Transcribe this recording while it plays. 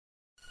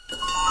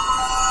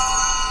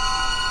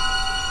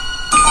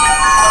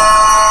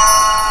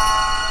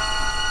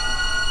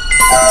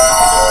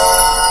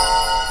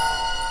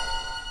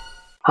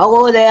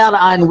Hello there,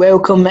 and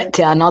welcome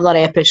to another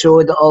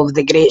episode of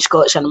the Great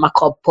Scott Cinema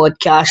Club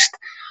podcast.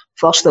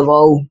 First of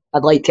all,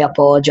 I'd like to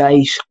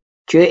apologise.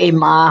 Due to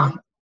my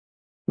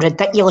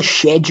ridiculous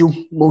schedule,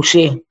 we'll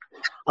say,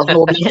 we've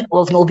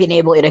not been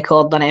able to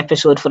record an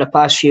episode for the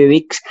past few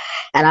weeks,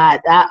 and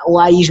that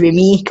lies with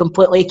me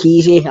completely,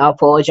 Keezy. I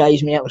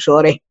apologise, mate, I'm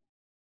sorry.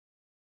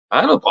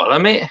 I don't bother,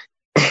 mate.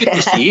 Good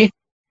to see you.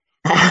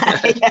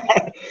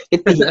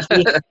 Good to hear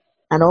you.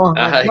 I know.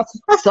 I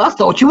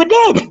thought you were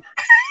dead.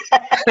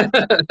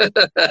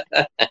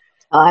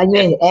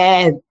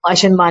 Anyway,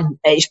 listen, man,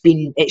 it's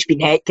been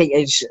hectic,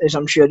 as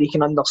I'm sure you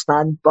can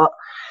understand. But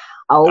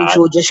I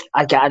also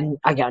I got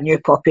a new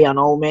puppy and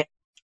all, mate,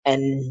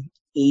 and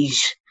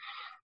he's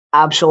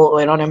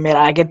absolutely running me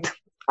ragged.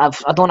 I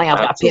don't think I've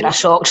got a pair of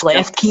socks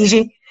left,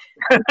 Keezy.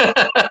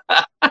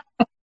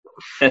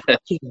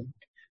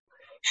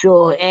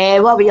 So,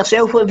 what about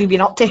yourself? What have you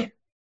been up to?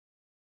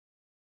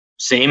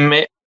 Same,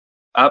 mate.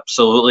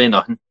 Absolutely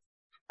nothing.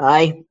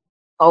 Aye.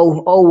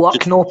 All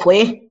work, no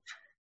play.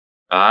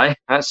 Aye,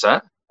 that's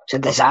it. It's a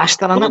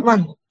disaster, isn't it,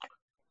 man?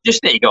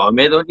 Just need to get on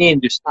with it, don't you?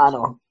 And just I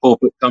know.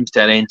 hope it comes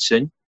to an end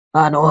soon.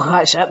 I know,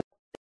 that's it.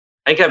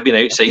 I think I've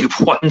been outside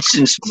once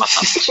since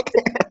March.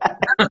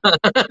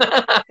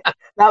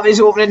 That was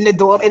opening the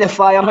door to the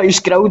Firehouse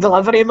Grill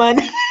delivery,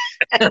 man.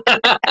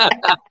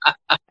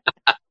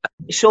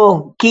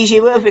 So,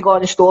 Keezy, what have we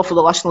got in store for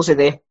the listeners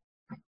today?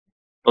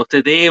 Well,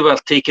 today we're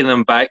taking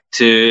them back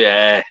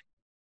to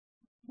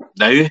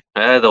now,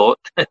 the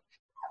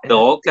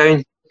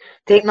lockdown.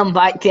 Taking them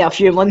back to a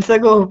few months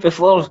ago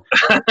before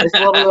we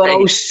were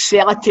all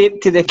sellotaped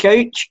to the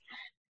couch.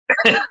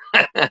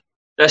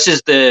 This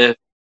is the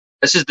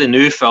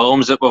new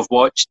films that we've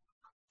watched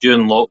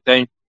during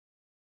lockdown,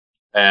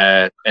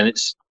 and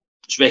it's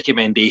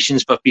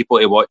recommendations for people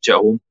to watch at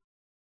home.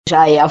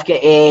 Aye,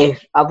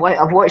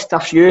 I've watched a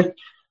few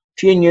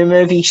new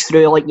movies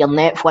through like your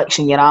Netflix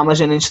and your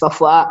Amazon and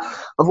stuff like that.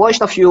 I've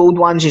watched a few old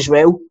ones as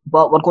well,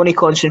 but we're going to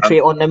concentrate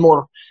on the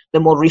more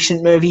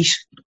recent movies.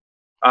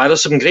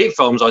 There's some great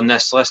films on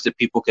this list that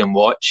people can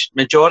watch.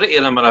 Majority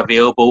of them are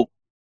available,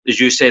 as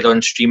you said,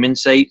 on streaming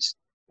sites,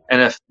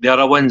 and if the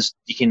other ones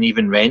you can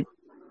even rent.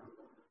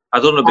 I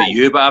don't know about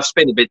you, but I've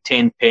spent about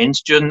 10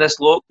 pence during this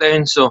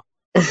lockdown, so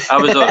I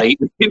was alright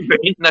with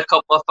renting a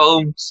couple of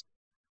films.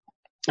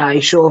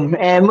 Aye, so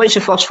what's the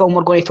first film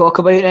we're going to talk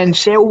about then?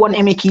 Sell one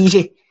to me,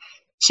 Keezy.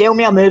 Sell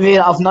me a movie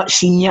that I've not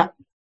seen yet.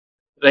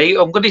 Right,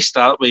 I'm going to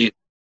start with,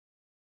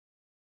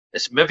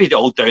 it's maybe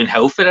all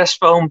downhill for this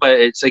film, but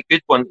it's a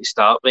good one to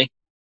start with.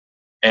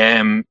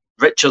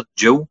 Richard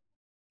Jewell.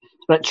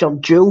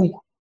 Richard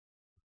Jewell?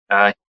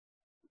 Aye.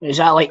 Is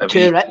that like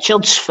two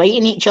Richards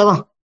fighting each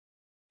other?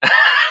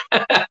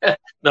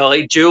 No,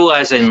 like Jewel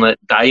as in like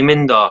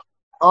diamond or...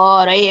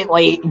 Oh, right,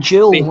 like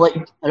Jewel.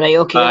 Right,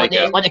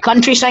 okay, like the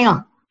country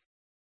singer?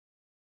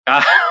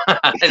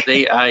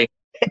 Aye.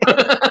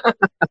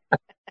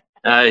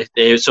 Aye.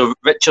 So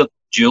Richard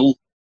Jewell.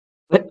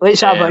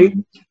 What's that about?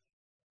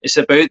 It's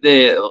about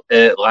the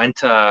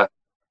Atlanta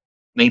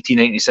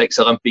 1996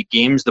 Olympic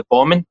Games, the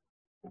bombing.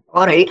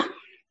 All right.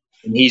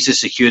 And he's the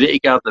security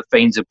guard that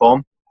finds the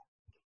bomb,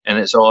 and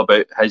it's all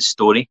about his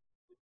story.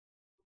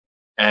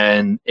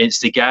 And it's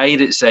the guy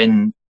that's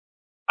in...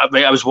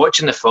 Right, I was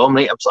watching the film,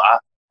 right? I was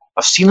like,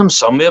 I've seen him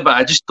somewhere, but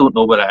I just don't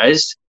know where it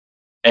is.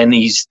 And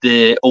he's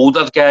the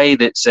older guy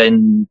that's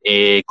in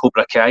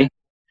Cobra Kai.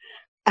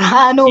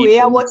 No way.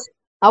 I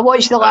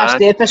watched the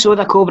last episode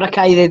of Cobra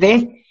Kai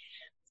today.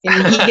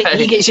 And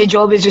he gets a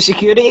job as a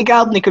security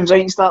guard, and he comes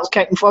out and starts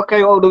kicking fuck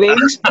out all the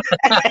ways.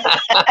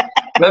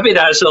 Maybe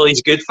that's all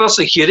he's good for,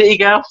 security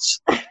guards.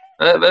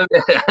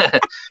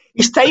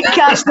 He's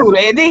typecast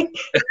already.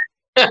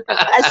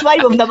 That's why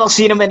we've never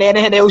seen him in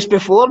anything else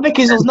before,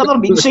 because there's never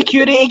been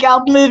security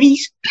guard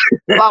movies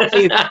apart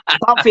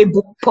from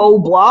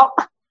Paul Blart.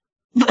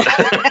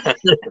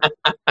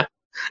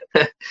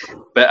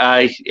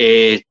 But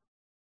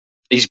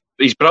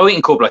he's brilliant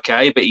in Cobra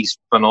Kai, but he's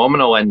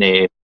phenomenal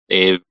in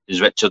as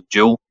Richard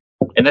Jewell.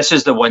 And this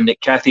is the one that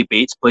Kathy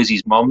Bates plays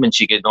his mum, and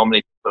she gets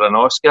nominated for an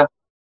Oscar.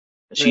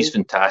 She's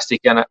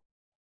fantastic in it.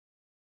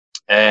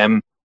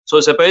 So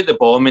it's about the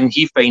bombing.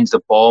 He finds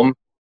the bomb,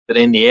 but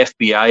then the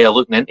FBI are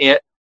looking into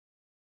it,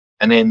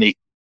 and then they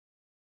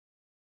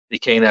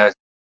kind of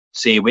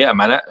say, "Wait a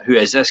minute, who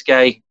is this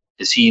guy?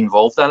 Is he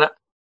involved in it?"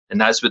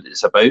 And that's what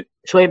it's about.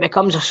 So he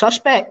becomes a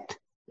suspect.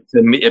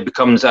 It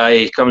becomes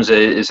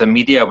a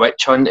media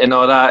witch hunt and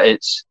all that.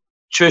 It's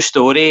true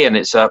story, and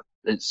it's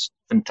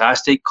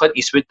fantastic. Clint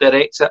Eastwood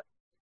directs it.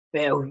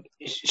 Well,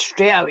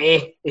 straight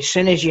away, as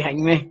soon as you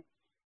hang me,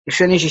 as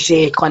soon as you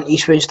say Clint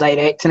Eastwood's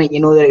directing it,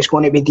 you know that it's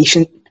going to be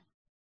decent.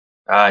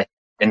 Aye.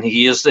 And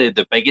here's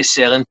the biggest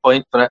selling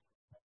point for it.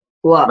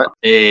 What?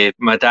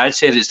 My dad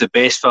said it's the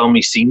best film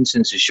he's seen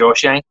since The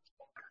Shawshank.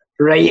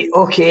 Right,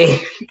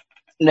 okay.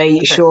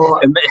 Right,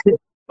 so...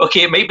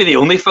 Okay, it might be the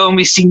only film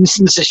he's seen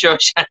since The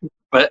Shawshank,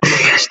 but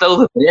it's still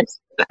the best.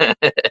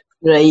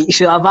 Right,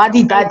 so I've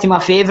added that to my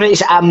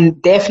favourites. I'm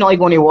definitely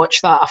going to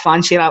watch that. I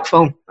fancy that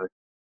film.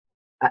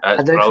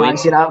 I do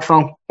fancy that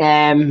film.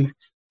 And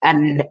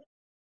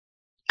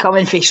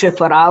coming for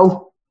Super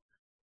Al.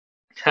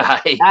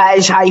 Aye. That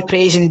is high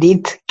praise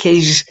indeed,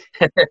 because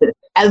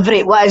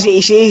what is it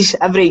he says?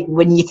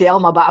 When you tell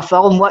him about a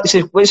film, what's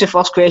the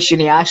first question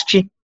he asks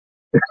you?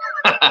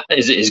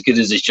 Is it as good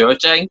as The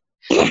Shawshank?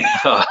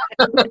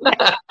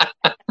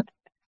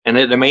 And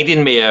it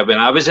reminded me of when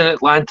I was in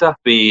Atlanta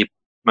with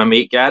my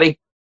mate Gary.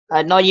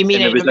 No, you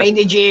mean And it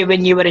reminded you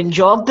when you were in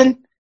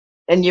Jordan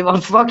and you were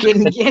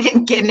fucking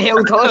getting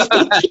held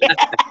hostage?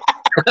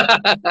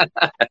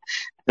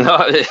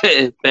 No,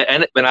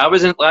 when I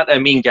was in Atlanta,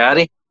 me and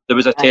Gary, there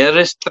was a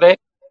terrorist threat.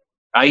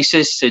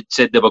 ISIS had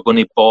said they were going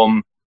to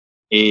bomb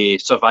a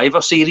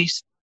Survivor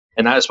series,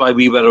 and that's why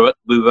we were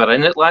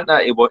in Atlanta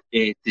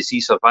to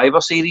see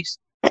Survivor series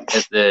at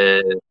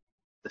the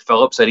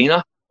Phillips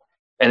Arena,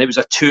 and it was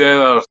a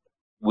 2-hour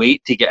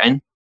wait to get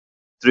in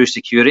through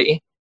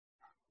security.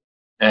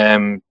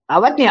 I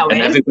wouldn't have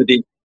and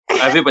everybody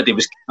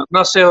was keeping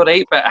themselves,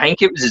 right? But I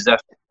think it was as if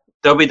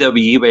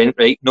WWE went,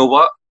 right, know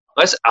what?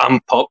 Let's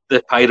amp up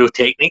the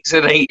pyrotechnics,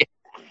 right?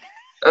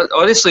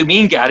 Honestly,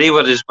 me and Gary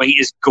were as white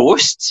as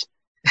ghosts,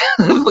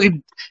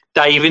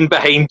 diving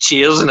behind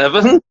chairs and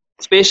everything,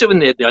 especially when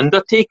the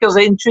Undertaker's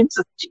entrance.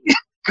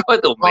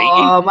 God almighty.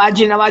 Oh,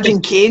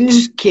 imagine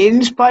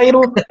Kane's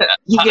pyro.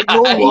 You get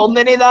no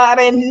warning of that,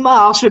 and my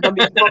arse would have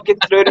been fucking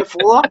through the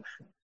floor.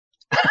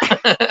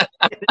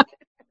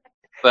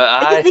 But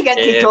I didn't get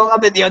to talk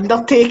about the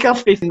Undertaker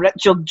from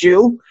Richard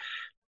Jewell.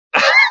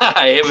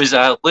 It was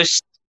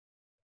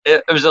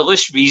a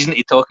loose reason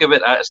to talk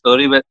about that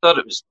story, but I thought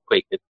it was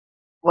quite good.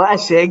 What a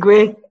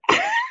segue.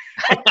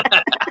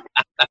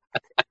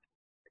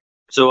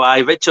 So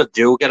Richard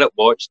Jewell, get it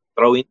watched.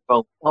 Brilliant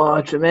film. Oh,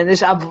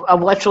 tremendous.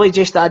 I've literally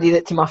just added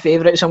it to my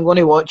favourites. I'm going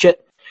to watch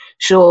it.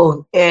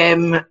 So,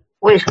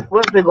 what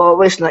have we got?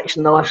 What's next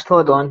on the list?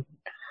 Hold on.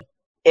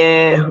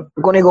 I'm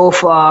going to go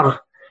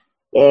for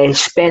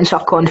Spencer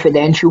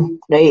Confidential.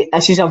 Right,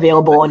 this is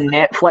available on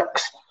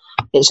Netflix.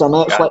 It's a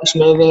Netflix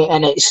movie,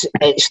 and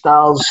it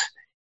stars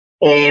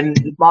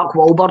Mark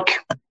Wahlberg,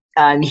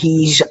 and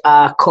he's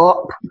a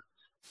cop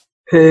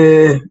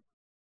who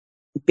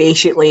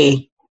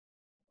basically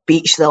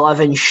beats the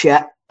living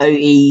shit out of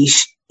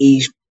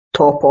his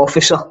top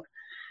officer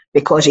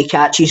because he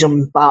catches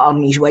him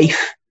battering his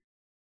wife.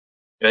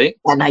 Right.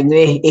 And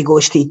anyway, he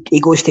goes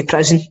to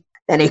prison.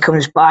 Then he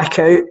comes back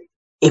out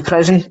of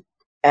prison,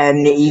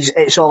 and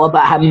it's all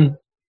about him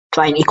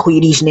trying to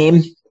clear his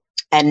name.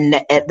 And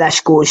this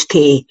goes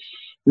to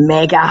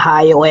mega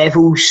high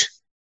levels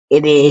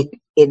in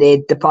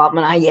the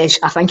department. I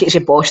think it's the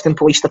Boston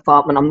Police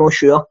Department. I'm not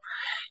sure,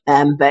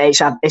 but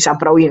it's a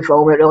brilliant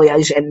film. It really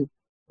is. And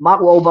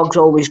Mark Wahlberg's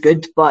always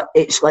good, but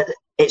it's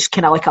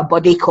kind of like a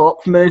buddy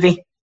cop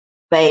movie,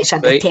 but it's a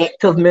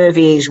detective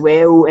movie as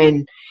well.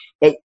 And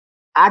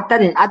I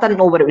didn't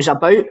know what it was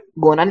about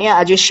going into it.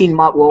 I just seen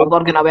Mark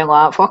Wahlberg and I went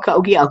like, fuck it,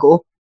 I'll give it a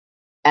go.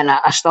 And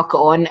I stuck it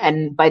on,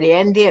 and by the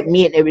end of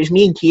it, it was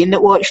me and Keane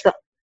that watched it.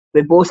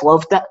 We both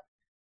loved it,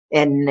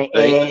 and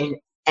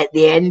at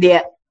the end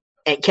of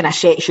it kind of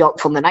sets you up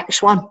for the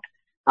next one.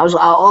 I was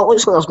like, oh, it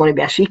looks like there's going to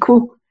be a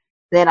sequel.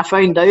 Then I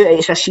found out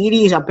it's a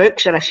series of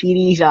books or a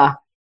series of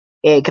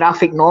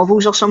graphic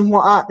novels or something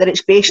like that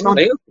it's based on.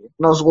 And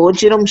there's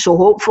loads of them, so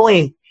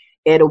hopefully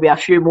there'll be a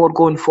few more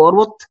going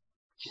forward.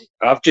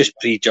 I've just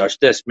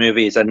prejudged this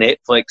movie as a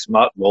Netflix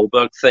Mark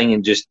Wahlberg thing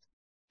and just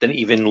didn't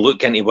even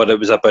look into what it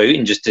was about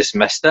and just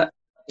dismissed it.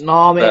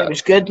 No, mate, it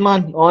was good,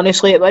 man.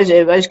 Honestly, it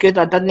was good.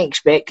 I didn't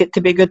expect it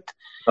to be good.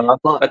 I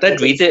did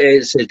read it.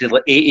 It said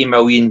like 80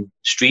 million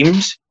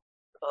streams.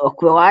 Oh,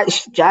 well,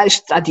 that's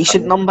a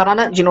decent number,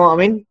 innit? Do you know what I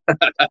mean?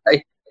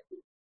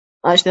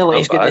 That's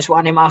nearly as good as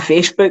one of my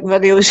Facebook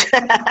videos.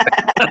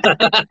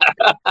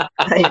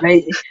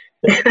 right.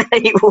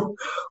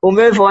 We'll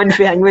move on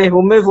for anyway.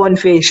 We'll move on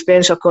for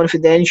Spencer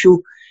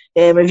Confidential.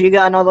 Have you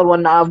got another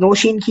one that I've not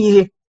seen,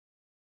 Keezy?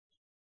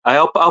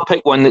 I'll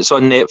pick one that's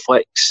on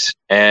Netflix.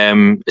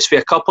 It's for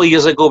a couple of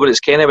years ago, but it's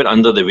kind of went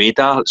under the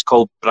radar. It's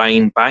called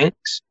Brian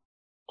Banks.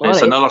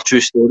 It's another true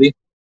story.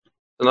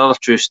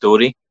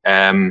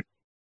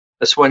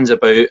 This one's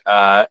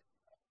about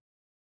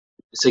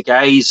it's a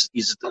guy. He's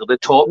the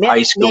top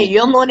high school. Mate,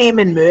 you're not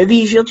naming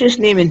movies. You're just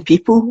naming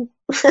people.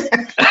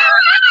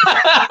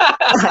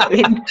 I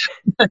mean,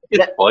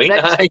 good point.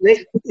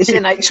 It's the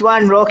next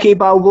one, Rocky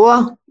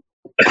Balboa.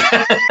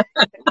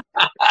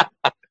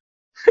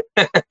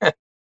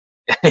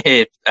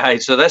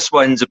 So this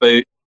one's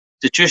about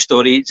the true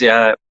story.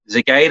 There's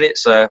a guy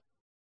that's a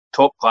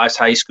top class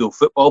high school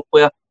football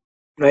player,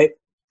 right?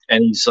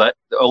 And he's like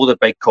all the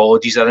big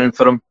colleges are in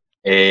for him.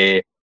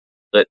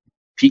 Like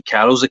Pete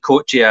Carroll's the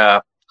coach of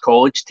a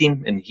college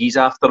team, and he's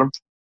after him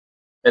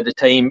at the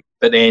time.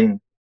 But then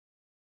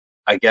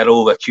a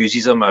girl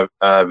accuses him of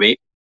rape,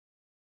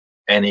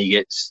 and he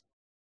gets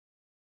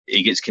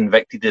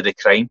convicted of the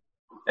crime,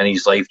 and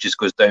his life just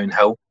goes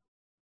downhill.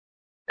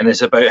 And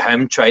it's about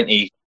him trying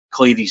to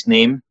clear his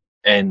name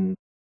and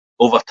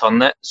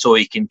overturn it so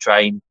he can try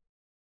and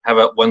have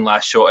it one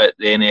last shot at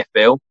the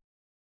NFL.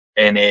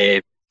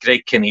 And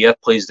Greg Kinnear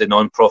plays the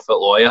non-profit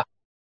lawyer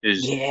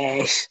who's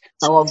I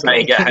love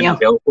trying to get him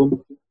to help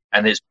him.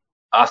 and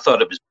I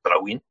thought it was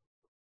brilliant.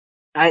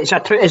 Is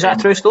that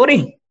a true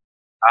story?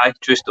 Aye,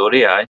 true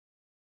story. Aye,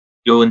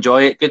 you'll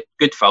enjoy it.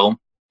 Good film.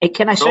 It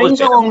kind of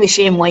sounds along the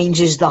same lines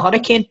as The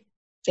Hurricane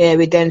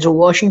with Denzel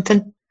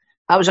Washington.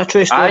 That was a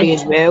true story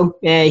as well.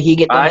 He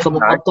got done for the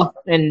murder,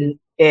 and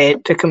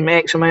it took him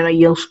X amount of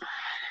years.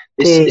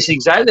 It's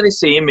exactly the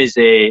same as,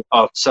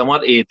 or similar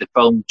to the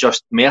film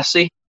Just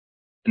Mercy,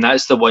 and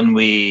that's the one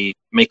with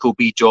Michael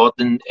B.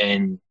 Jordan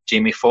and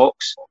Jamie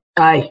Foxx.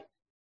 Aye.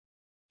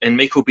 And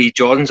Michael B.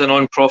 Jordan's a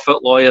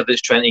non-profit lawyer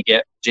that's trying to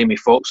get Jamie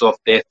Foxx off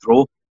death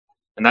row,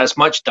 and that's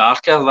much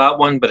darker, that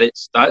one. But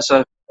that's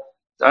a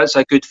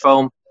good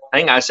film. I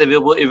think that's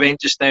available to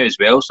rent just now as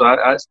well.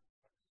 So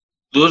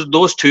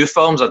those two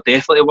films are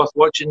definitely worth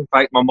watching. In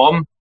fact, my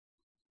mum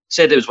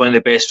said it was one of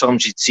the best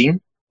films she'd seen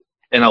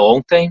in a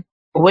long time.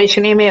 What's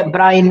your name, mate?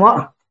 Brian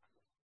what?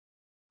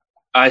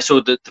 So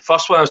the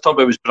first one I was talking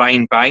about was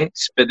Brian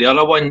Banks, but the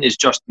other one is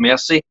Just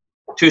Mercy.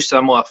 Two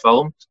similar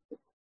films.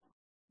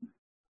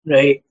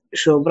 Right.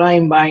 So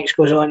Brian Banks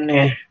goes on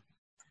the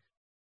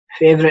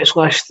favourites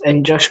list,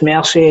 and Just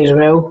Mercy as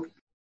well.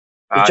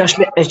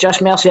 Is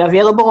Just Mercy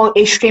available on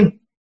eStream?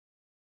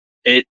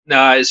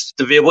 It's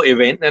available to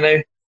rent now.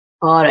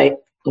 Alright,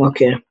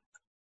 okay.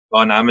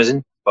 On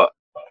Amazon. But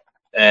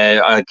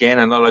again,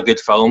 another good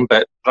film,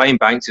 but Brian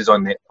Banks is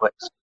on Netflix.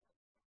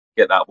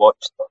 Get that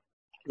watched.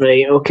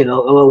 Right, okay, I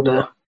will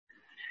do.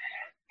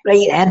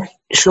 Right then.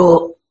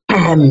 So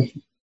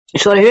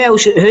sorry, who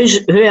else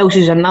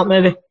is in that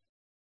movie?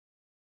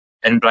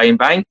 In Brian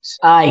Banks?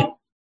 Aye.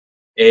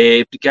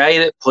 The guy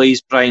that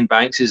plays Brian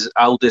Banks is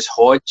Aldous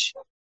Hodge.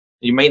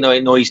 You might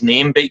not know his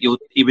name, but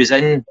he was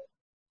in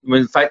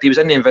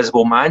The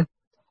Invisible Man.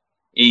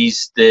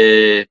 He's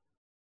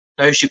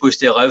now she goes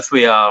to live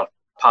with her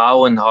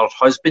pal and her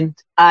husband.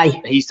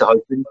 Aye. He's the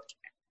husband.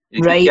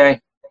 Right,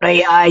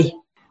 aye.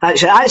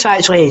 That's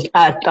actually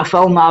a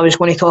film I was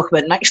going to talk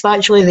about next,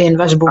 actually, The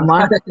Invisible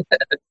Man.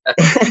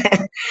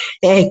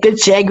 Good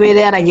segue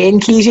there again,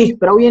 Keezy.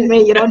 Brilliant,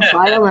 mate. You're on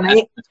fire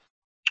tonight.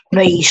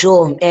 Right,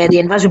 so The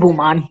Invisible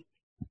Man.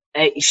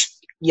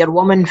 It's your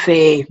woman for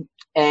A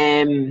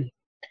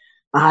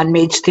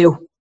Handmaid's Tale.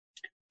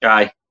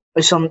 Aye.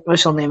 What's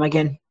her name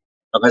again?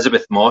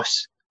 Elizabeth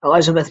Moss.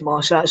 Elizabeth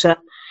Moss, that's it.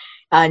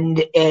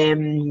 And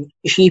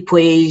she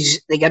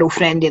plays the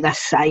girlfriend of this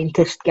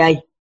scientist guy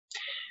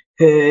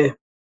who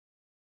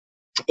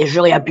is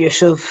really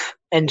abusive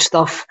and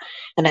stuff.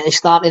 And at the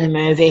start of the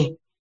movie,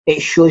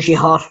 it shows you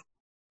her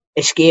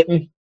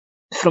escaping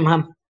from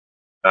him.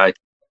 Right.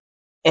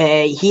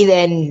 He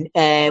then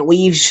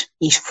leaves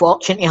his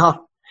fortune to her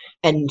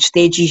and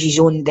stages his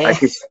own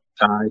death.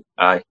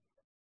 Aye.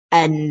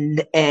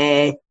 And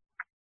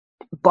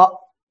but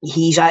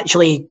he's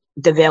actually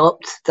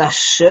developed this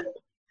suit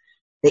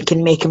that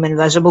can make him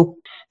invisible,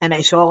 and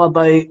it's all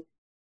about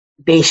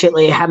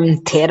basically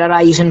him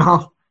terrorising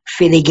her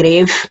for the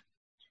grave.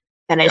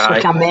 And it's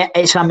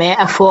it's a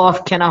metaphor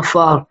kind of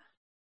for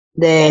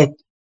the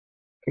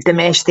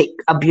domestic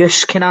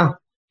abuse kind of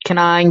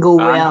angle,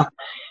 where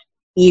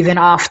even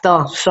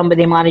after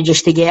somebody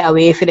manages to get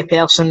away for the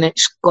person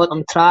that's got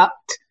them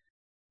trapped,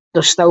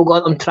 they've still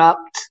got them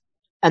trapped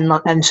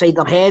inside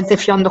their head,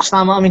 if you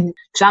understand what I mean.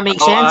 Does that make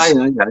sense?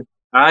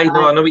 Aye,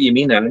 no, I know what you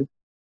mean now.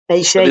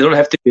 They don't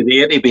have to be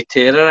there to be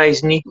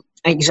terrorising you.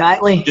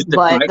 Exactly.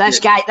 But this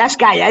guy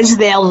is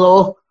there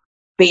though,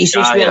 but he's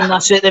just wearing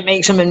a suit that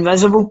makes him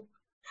invisible.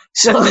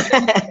 So,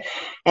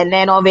 and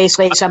then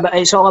obviously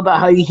it's all about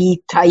how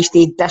he tries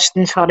to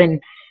distance her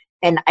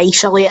and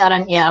isolate her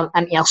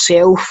into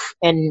herself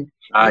and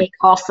make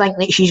her think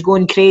that she's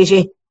going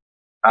crazy.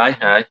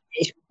 Aye.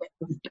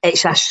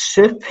 It's a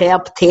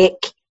superb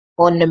take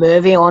on the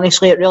movie.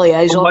 Honestly, it really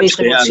is.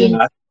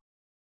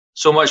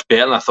 So much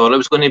better than I thought it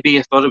was going to be.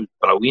 I thought it was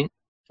brilliant.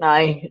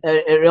 Aye,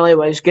 it really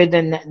was good.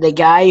 And the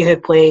guy who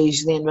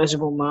plays the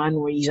Invisible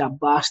Man, he's a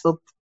bastard.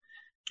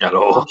 I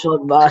know.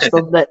 Absolute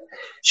bastard. But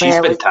she's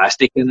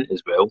fantastic in it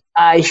as well.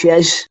 Aye, she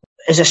is.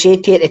 As I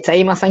said to you at the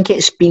time, I think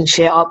it's been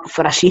set up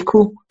for a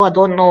sequel. I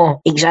don't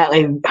know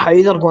exactly how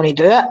they're going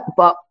to do it,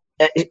 but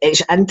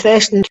it's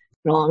interesting.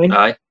 You know what I mean?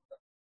 Aye.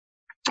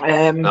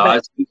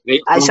 It's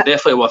great. It's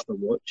definitely worth a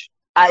watch.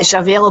 It's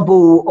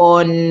available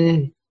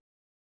on.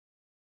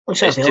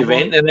 What's it available? To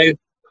rent now.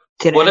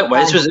 What it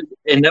was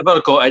it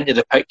never got into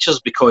the pictures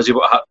because of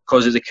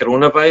the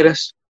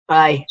coronavirus.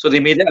 Aye. So they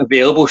made it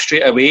available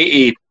straight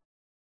away to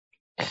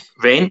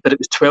rent, but it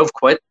was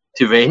 £12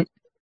 to rent.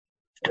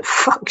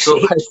 Fuck's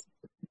sake.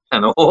 I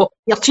know.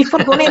 You're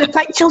cheaper going to the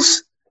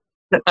pictures.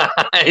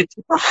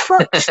 For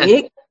fuck's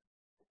sake.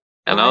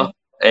 I know.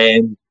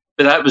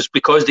 But that was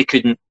because nobody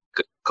could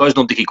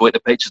go to the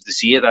pictures to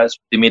see it.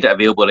 They made it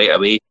available right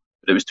away,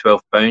 but it was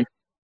 £12.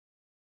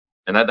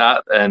 And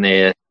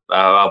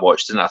I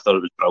watched it and I thought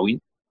it was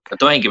brilliant. I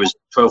don't think it was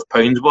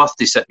 £12 worth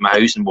to sit in my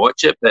house and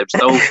watch it, but it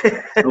was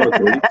still a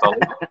great film.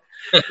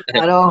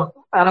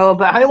 I know,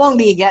 but how long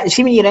do you get?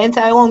 See, when you rent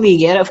it, how long do you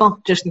get it for?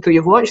 Just until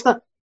you've watched it?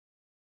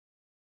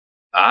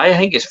 I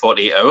think it's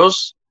 48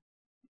 hours.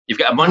 You've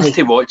got a month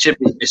to watch it,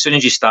 but as soon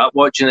as you start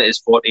watching it, it's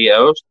 48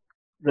 hours.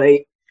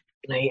 Right.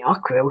 Right,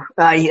 cool.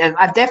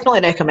 I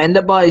definitely recommend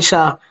it, but it's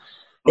a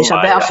better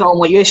Yeah. film.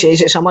 Like you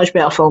says, it's a much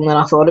better film than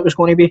I thought it was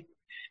going to be.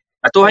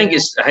 I don't think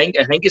it's. I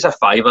think it's a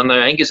 £5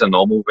 now. I think it's a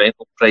normal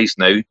rental price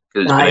now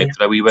because it's been out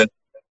for a wee while.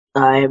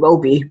 Aye, it will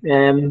be.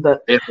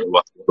 But Definitely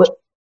worth it.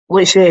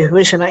 what's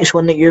the next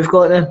one that you've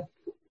got then?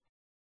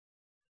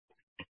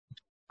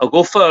 I'll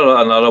go for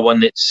another one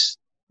that's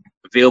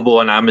available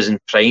on Amazon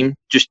Prime,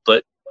 just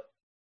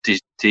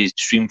to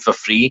stream for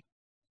free.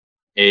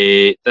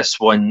 This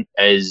one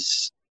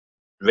is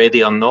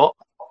Ready or Not.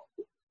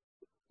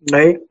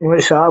 Right,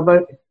 what's that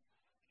about?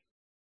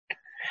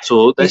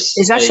 So this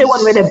is this the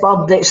one with the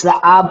bird that's the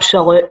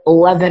absolute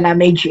living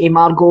image of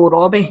Margot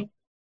Robbie?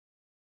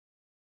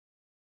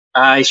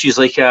 She's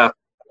like because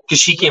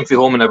she came from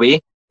Home and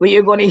Away. What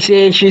you going to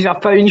say? She's a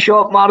pound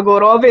shop Margot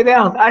Robbie there?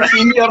 I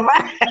seen your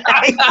man.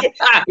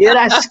 You're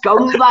a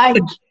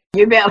scumbag.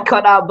 You better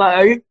cut that bit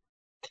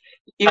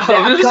out.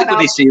 I was going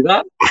to say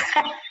that.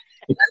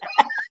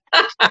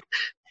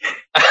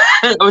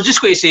 I was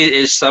just going to say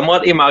it's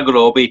similar to Margot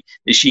Robbie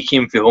that she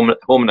came from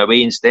Home and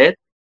Away instead,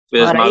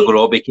 whereas Margot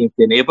Robbie came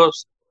from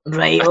Neighbours.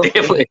 Right, okay.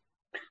 Definitely.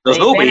 There's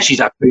no way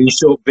she's a pound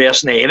shop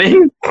version of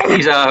anything.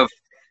 She's a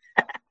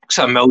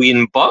 $1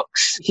 million.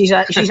 She's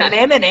an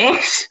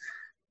M&S.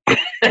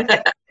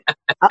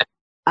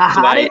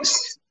 Right.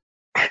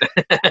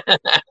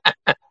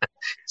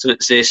 So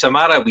it's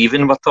Samara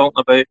Weaving we're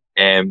talking about.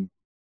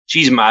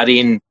 She's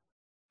marrying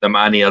the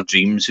man of her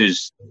dreams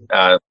who's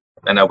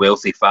in a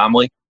wealthy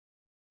family,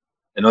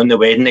 and on the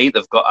wedding night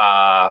they've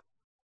got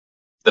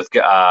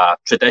a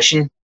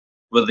tradition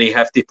where they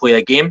have to play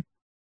a game,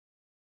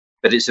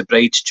 but it's the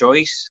bride's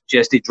choice. She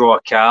has to draw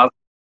a card,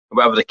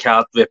 whatever the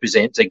card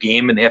represents a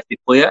game, and they have to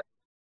play it.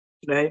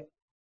 Right.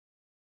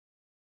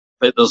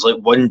 But there's like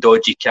one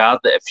dodgy card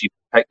that if you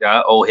pick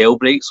that, all hell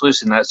breaks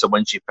loose, and that's the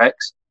one she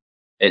picks.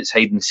 It's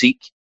hide and seek.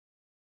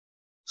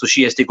 So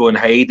she has to go and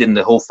hide, and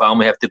the whole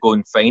family have to go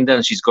and find her,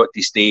 and she's got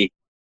to stay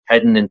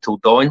hidden until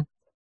dawn.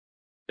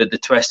 But the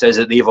twist is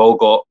that they've all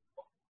got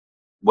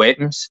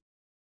weapons,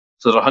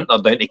 so they're hunting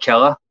her down to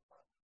kill her,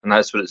 and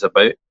that's what it's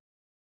about.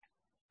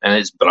 And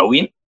it's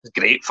brilliant. It's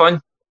great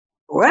fun.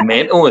 What?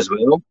 Mental as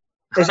well.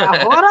 Is it a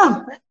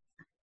horror?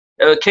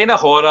 Kind of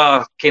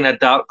horror, kind of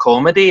dark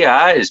comedy.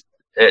 Yeah,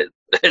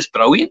 it's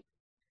brilliant.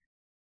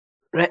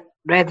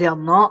 Ready or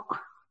Not?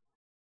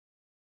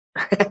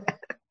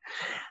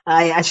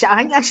 I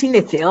think I seen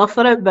the trailer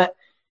for it, but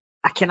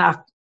I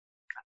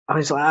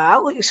was like,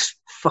 that looks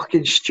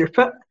fucking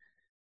stupid.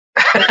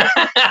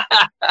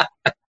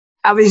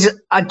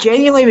 I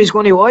genuinely was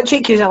going to watch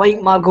it because I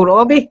like Margot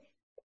Robbie,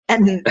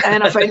 and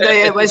I found out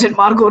it wasn't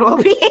Margot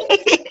Robbie.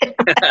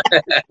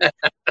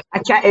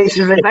 It's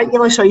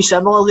ridiculous how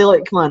similar they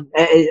look, man.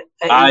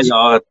 I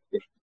know.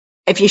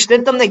 If you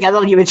stood them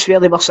together, you would swear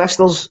they were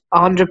sisters,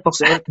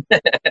 100%.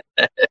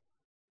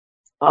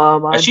 Oh,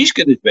 man. She's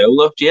good as well,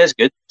 though. She is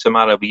good,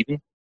 Samara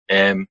Weaving.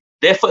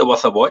 Definitely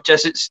worth a watch.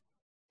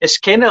 It's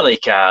kind of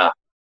like a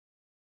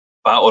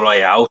battle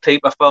royale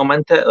type of film,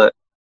 isn't it? Like,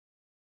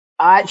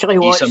 I actually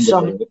watched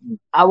some.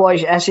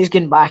 This is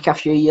going back a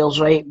few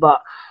years, right?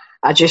 But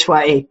I just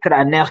want to put it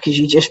in there because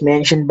you just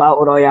mentioned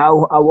battle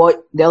royale.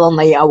 The other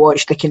night I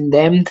watched The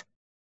Condemned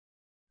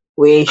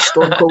with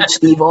Stone Cold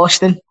Steve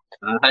Austin.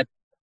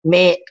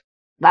 Mate,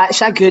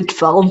 that's a good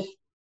film.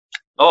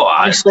 Oh,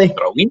 honestly,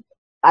 brilliant.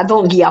 I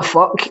don't give a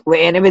fuck what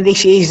anybody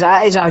says.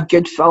 That is a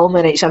good film,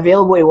 and it's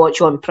available to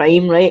watch on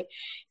Prime, right?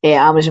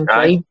 Amazon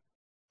Prime.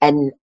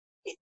 And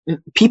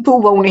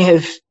people won't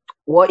have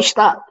watched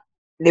that.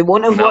 They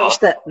won't have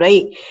watched it,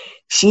 right?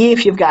 See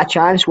if you've got a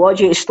chance,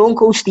 watch it. It's Stone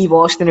Cold Steve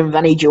Austin and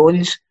Vinnie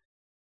Jones,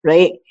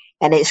 right?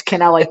 And it's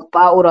kind of like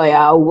battle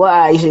royale.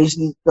 What it is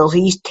there's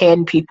these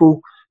 10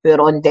 people who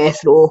are on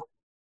death row.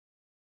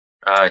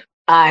 Aye.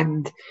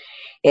 And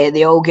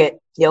they all get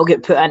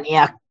put into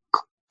a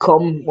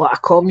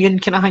commune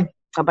kind of thing,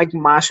 a big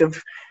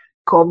massive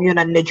commune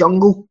in the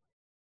jungle,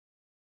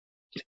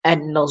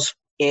 and there's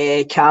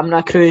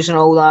camera crews and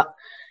all that,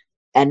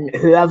 and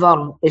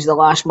whoever is the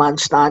last man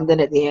standing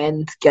at the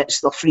end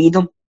gets their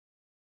freedom.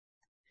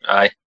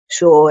 Aye.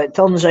 So it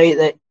turns out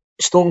that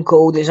Stone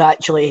Cold is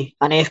actually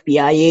an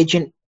FBI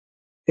agent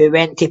who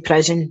went to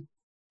prison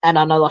in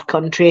another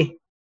country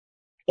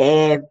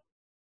and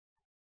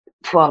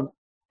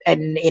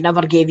he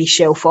never gave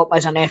himself up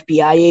as an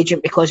FBI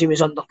agent because he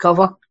was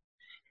undercover.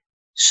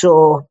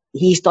 So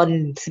he's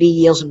done 3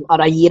 years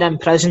or a year in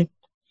prison,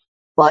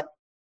 but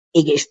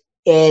he gets.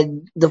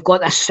 They've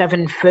got a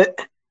 7-foot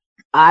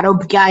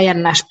Arab guy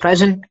in this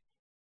prison,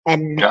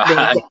 and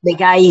the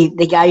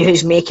guy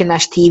who's making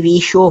this TV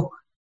show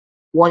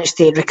wants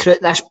to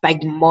recruit this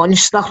big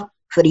monster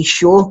for his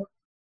show.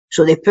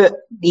 So they put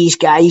these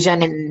guys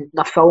in, and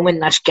they're filming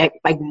this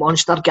big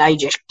monster guy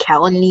just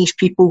killing these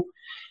people.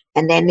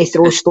 And then they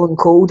throw Stone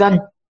Cold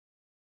in,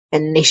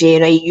 and they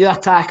say, right, you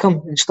attack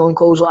him. And Stone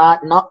Cold's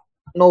like, no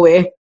way.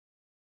 And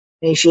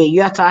they say,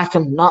 you attack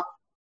him, no.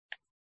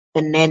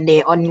 And then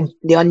they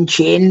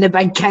unchain the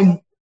big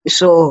king.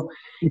 So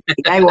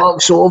the guy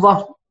walks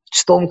over,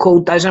 Stone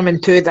Cold does him in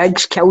 2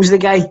 digs, kills the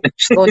guy,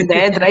 stone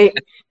dead, right?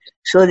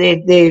 So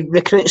they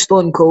recruit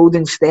Stone Cold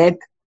instead,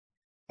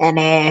 and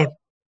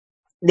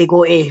they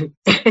go to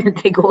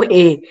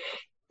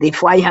they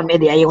fly him to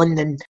the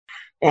island,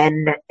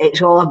 and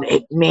it's all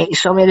about, mate,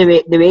 some of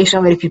the way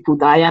some of the people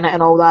die in it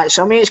and all that.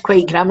 Some of it's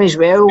quite grim as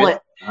well. Like,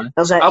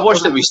 I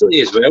watched it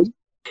recently as well.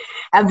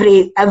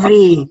 Every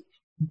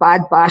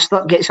bad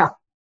bastard gets a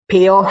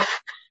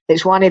payoff.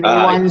 It's one of the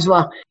ones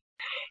where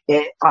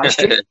it's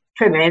just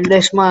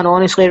tremendous, man.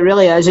 Honestly, it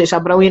really is. It's a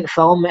brilliant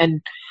film,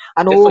 and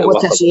I know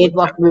what I said.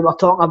 We were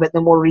talking about the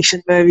more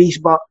recent movies,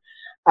 but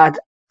I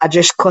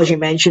just, because you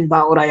mentioned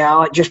Battle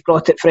Royale, it just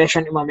brought it fresh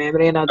into my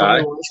memory, and I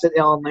only watched it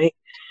the other night.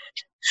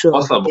 So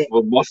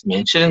worth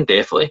mentioning,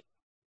 definitely.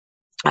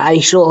 Aye,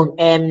 so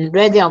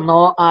Ready or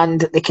Not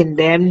and The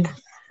Condemned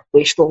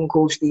with Stone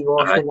Cold Steve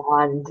Austin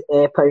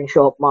and Pound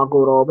Shop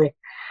Margot Robbie.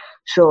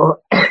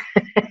 So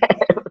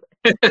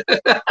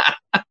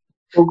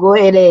we'll go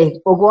on to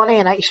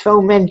the next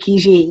film then.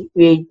 Keezy,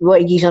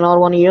 what is another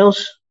one of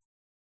yours?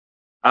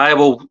 Aye,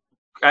 well,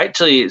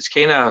 actually, it's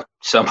kind of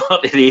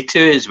similar to the two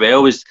as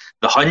well, as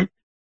The Hunt.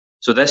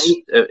 So this,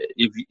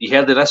 you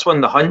heard of this one,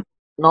 The Hunt?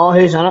 No,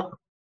 who's in it?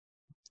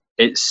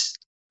 It's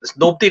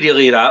nobody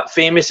really that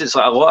famous. It's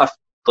like a lot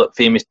of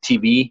famous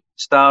TV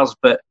stars,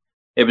 but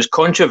it was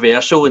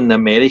controversial in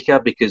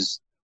America because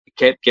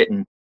it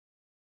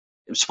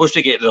was supposed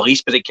to get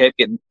released, but it kept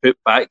getting put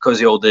back because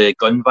of all the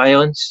gun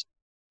violence.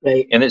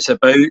 Right. And it's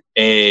about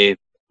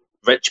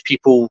rich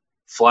people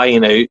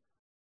flying out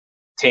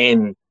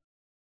 10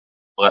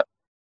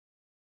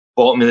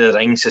 bottom of the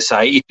ring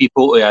society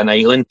people to an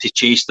island to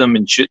chase them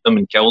and shoot them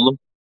and kill them.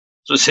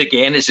 So it's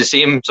the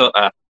same sort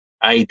of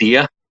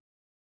idea.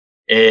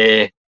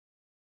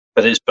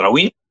 But it's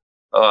brilliant.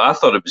 I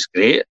thought it was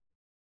great.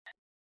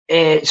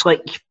 It's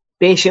like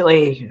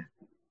basically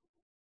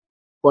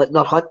like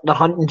they're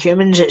hunting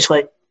humans. It's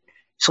like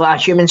a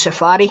human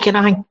safari kind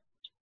of thing.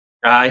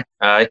 Aye.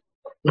 Right.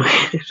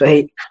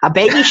 I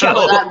bet you shit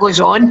like that goes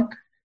on.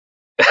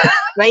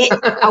 Right?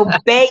 I'll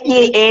bet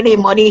you any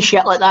money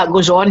shit like that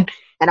goes on.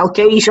 And I'll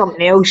tell you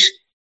something else.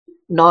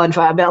 No, in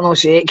fact, I better not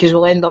say it because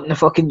we'll end up in the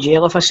fucking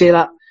jail if I say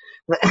that.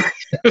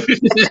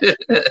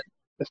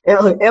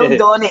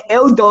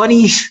 El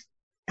Donnie's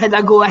had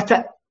a go at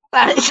it.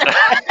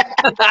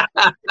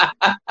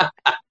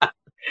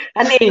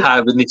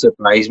 That wouldn't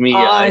surprise me.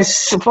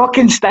 It's a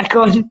fucking stick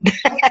on.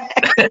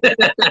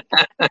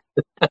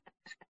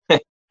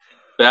 But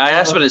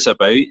that's what it's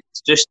about.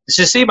 It's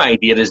the same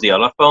idea as the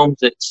other films.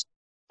 It's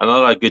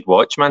another good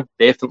watch, man.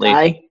 Definitely.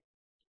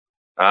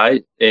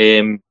 Aye.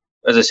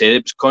 As I said,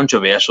 it was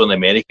controversial in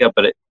America,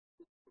 but it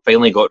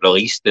finally got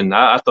released, and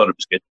I thought it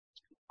was good.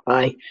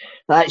 Aye.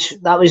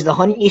 That was The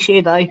Hunt, you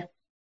said, aye?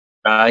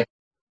 Aye.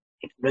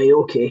 Right,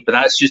 okay.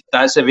 But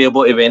that's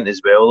available event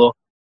as well, though.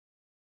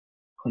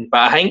 But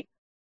I think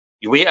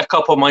you wait a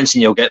couple of months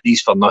and you'll get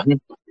these for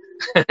nothing.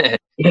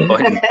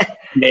 on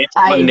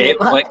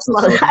Netflix.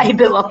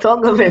 But we're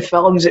talking about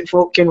films that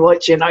folk can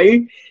watch you now.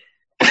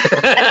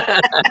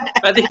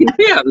 But they can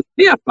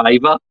pay a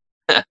fiver.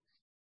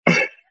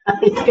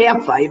 Pay a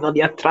fiver,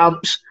 you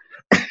tramps.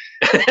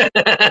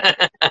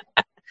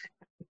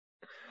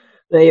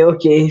 Right,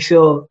 okay,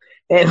 so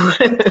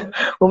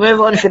we'll move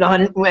on to The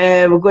Hunt.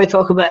 We're going to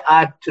talk about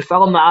the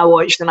film that I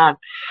watched, and I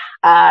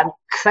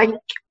think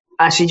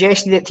I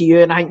suggested it to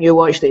you, and I think you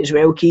watched it as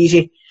well,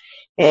 Keezy.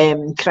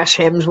 Chris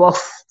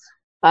Hemsworth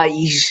at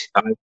his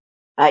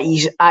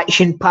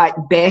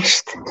action-packed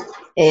best.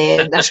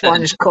 This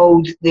one's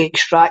called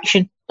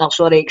Extraction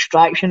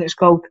it's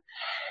called.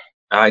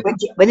 Aye.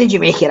 What did you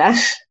make of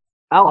this?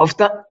 I loved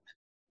it.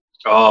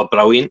 Oh,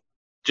 brilliant.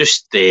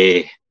 Just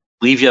leave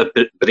your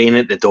brain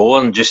at the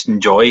door and just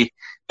enjoy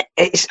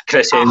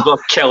Chris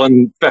Hemsworth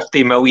killing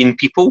 50 million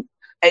people.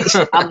 It's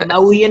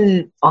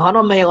 100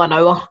 mile an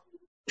hour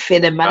for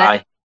the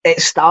minute it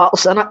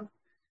starts, isn't it?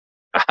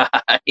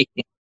 Aye.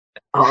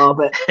 Oh,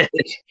 but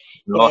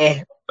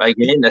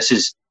again, this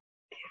is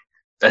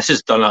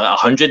done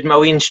 100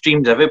 million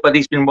streams.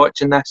 Everybody's been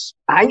watching this.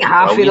 I think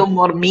half of them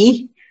were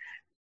me.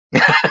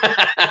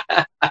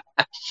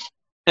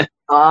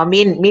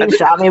 Me and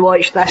Sammy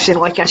watched this, and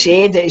like I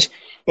said,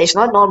 it's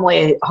not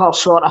normally her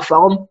sort of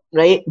film,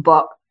 right?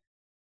 But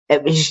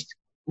there's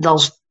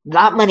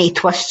that many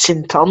twists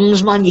and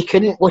turns, man. You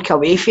couldn't look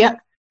away from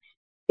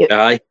it.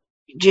 Aye.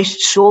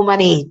 Just so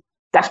many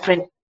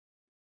different.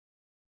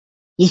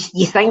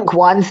 You think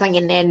one thing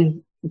and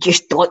then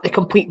just like the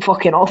complete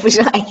fucking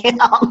opposite. I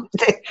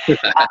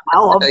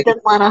loved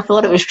it, man. I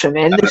thought it was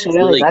tremendous. I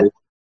really did.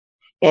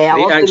 I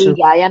love the wee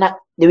guy in it.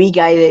 The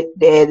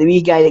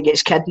wee guy that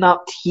gets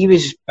kidnapped. He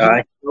was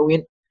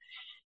brilliant.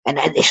 And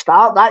at the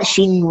start, that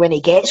scene when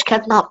he gets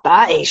kidnapped,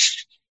 that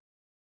is.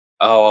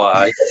 Oh,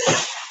 aye.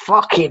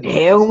 Fucking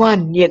hell,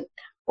 man!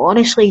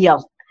 Honestly, yeah,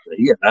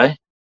 aye.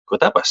 God,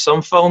 that was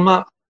some film,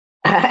 that.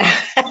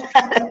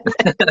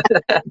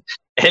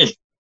 And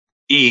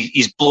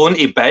he's blown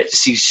to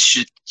bits. He's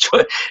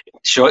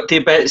shot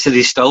to bits, and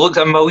he still looks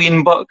 $1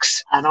 million.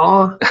 I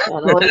know.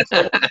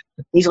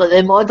 He's like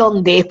the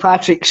modern day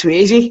Patrick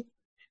Swayze.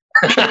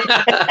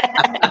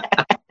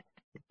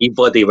 He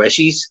bloody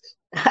wishes.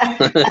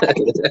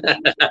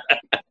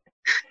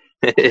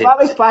 If that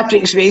was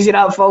Patrick Swayze,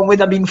 that film would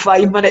have been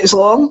 5 minutes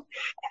long.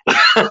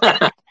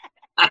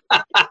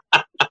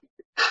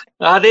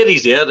 There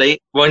he's there,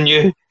 right? One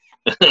you.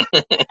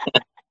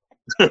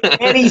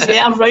 There he's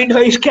there,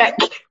 roundhouse kick.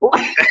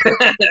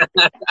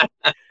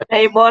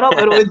 Hey, man, up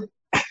the road.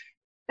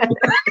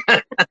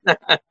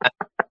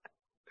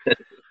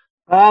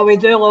 We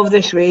do love the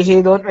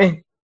Swayze, don't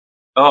we?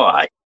 Oh,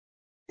 aye.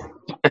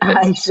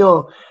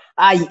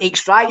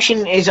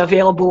 Extraction is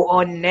available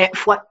on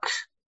Netflix.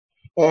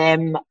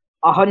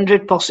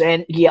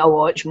 100% get a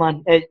watch,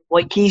 man.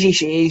 Like Keezy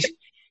says,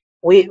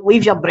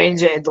 leave your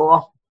brains at the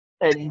door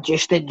and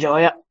just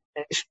enjoy it.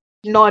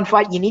 In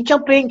fact, you need your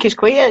brain because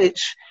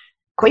it's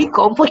quite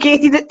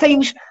complicated at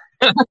times.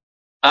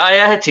 I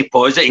had to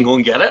pause it and go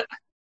and get it.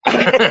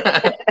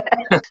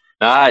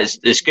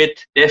 It's good.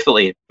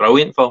 Definitely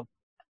brilliant film.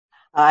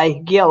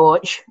 Aye, get a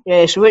watch.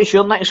 Yeah, so what's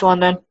your next one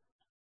then?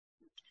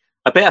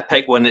 I better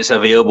pick one that's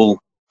available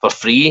for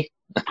free.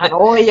 I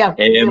know, yeah.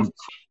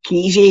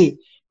 Keezy,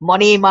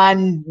 Money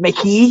Man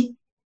McKee.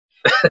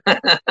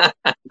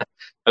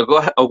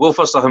 I'll go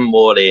for something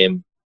more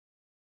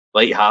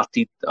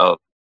light-hearted. Or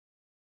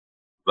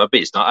maybe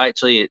it's not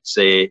actually. It's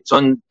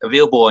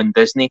available on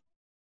Disney.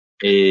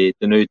 The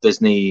new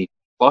Disney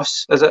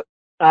Plus, is it?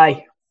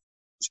 Aye.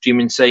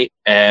 Streaming site.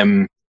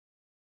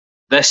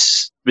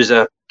 This was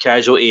a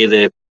casualty of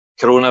the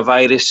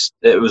coronavirus.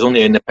 It was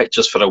only in the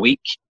pictures for a week,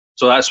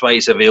 so that's why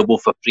it's available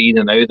for free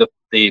now.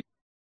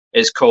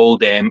 It's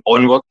called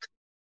Onward,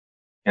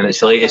 and it's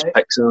the latest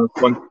Pixar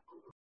one.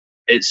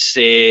 It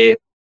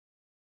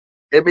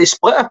was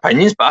split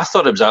opinions, but I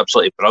thought it was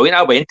absolutely brilliant.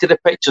 I went to the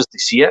pictures to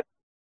see it.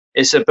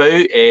 It's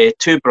about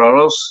two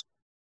brothers.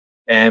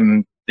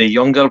 The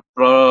younger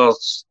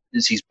brother's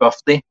is his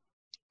birthday,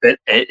 but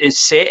it's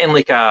set in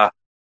like a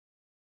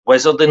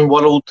wizarding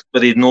world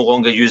where they no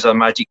longer use their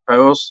magic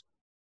powers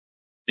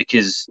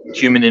because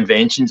human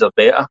inventions are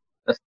better.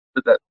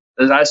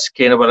 That's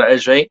kind of what it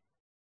is, right?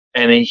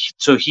 And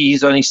so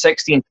he's on his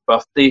 16th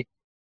birthday,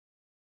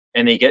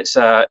 and he gets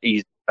a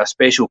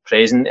special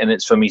present, and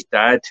it's from his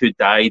dad who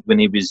died when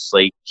he was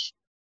like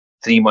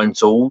 3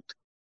 months old,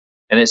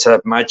 and it's a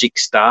magic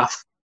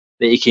staff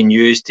that he can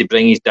use to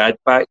bring his dad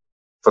back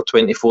for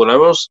 24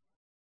 hours.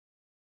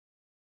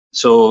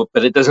 So,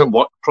 but it doesn't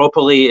work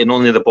properly, and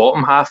only the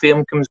bottom half of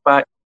him comes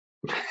back.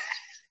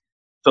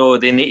 So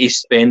they need to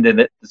spend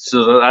it.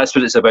 So that's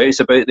what it's about. It's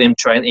about them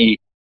trying to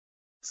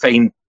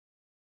find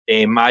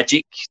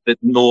magic that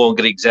no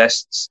longer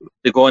exists.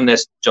 They go on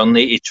this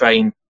journey to try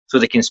and so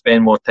they can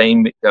spend more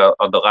time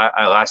on the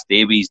last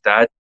day with his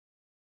dad.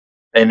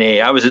 And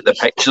I was at the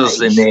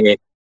pictures, and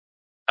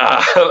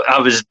I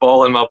was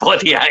bawling my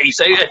bloody eyes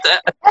out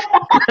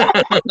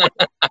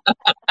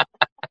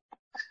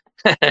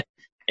at it.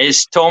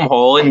 It's Tom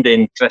Holland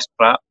and Chris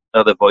Pratt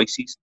are the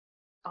voices.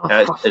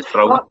 It's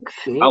brilliant.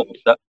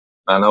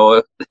 I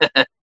know.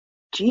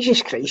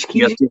 Jesus Christ,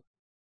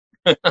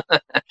 but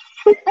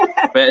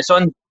it's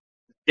on.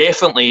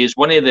 Definitely is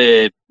one of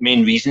the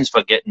main reasons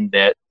for getting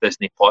the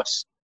Disney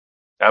Plus,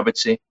 I would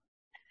say.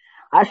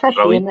 That's a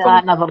shame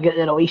that never get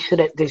the release that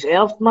it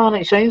deserved, man.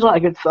 It sounds like a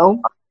good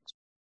film.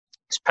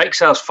 It's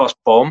Pixar's first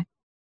bomb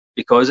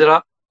because of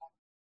that.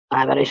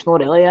 Aye, but it's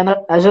not really in it,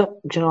 is it?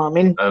 Do you know what I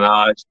mean?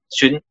 And it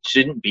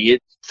shouldn't be.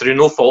 It through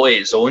no fault of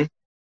its own.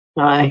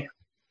 Aye.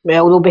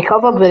 Well, they'll be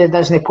covered with the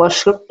Disney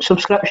Plus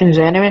subscriptions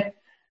anyway.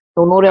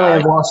 They'll not really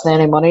have lost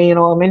any money, you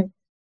know what I mean?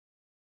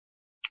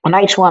 The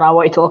next one I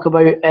want to talk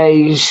about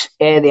is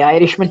The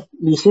Irishman. Have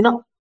you seen it?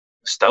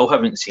 Still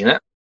haven't seen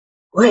it.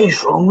 What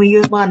is wrong with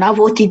you, man? I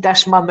voted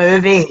this my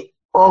movie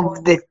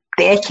of the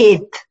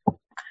decade.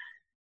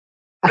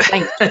 I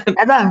think. Did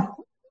I?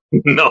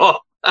 No.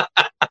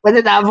 What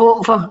did I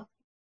vote for?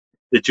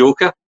 The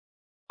Joker.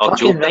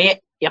 Fucking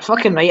right. You're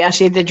fucking right. I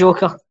said the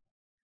Joker.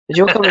 The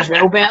Joker was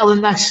well better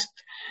than this.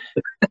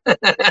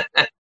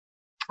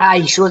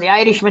 Aye, so The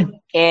Irishman.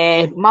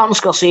 Martin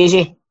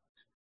Scorsese,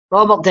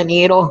 Robert De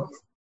Niro,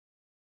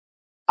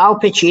 Al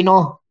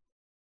Pacino,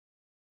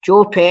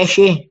 Joe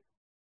Pesci.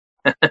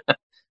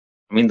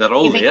 I mean, they're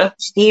all there.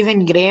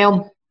 Stephen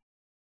Graham.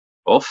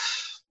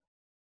 Off.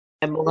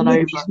 The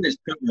only reason it's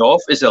put me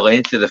off is the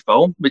length of the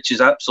film, which is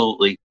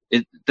absolutely,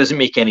 it doesn't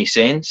make any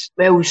sense.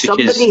 Well,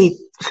 somebody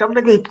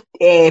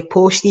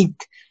posted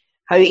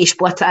how to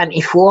split it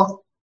into 4.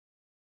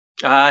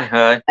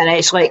 Aye. And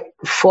it's like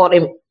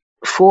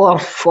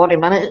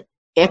 40-minute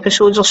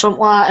episodes or something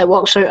like that. It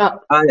works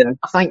out at, yeah.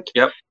 I think.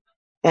 Yep.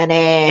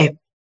 And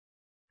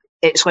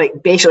it's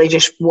like basically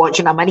just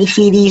watching a mini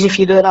series if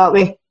you do it that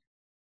way.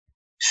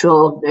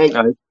 So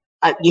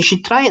you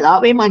should try it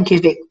that way, man,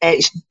 because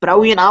it's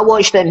brilliant. I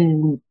watched it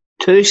in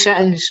 2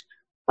 sittings.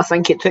 I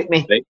think it took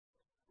me, right.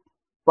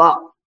 But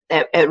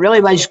it really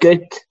was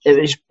good.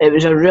 It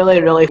was a really,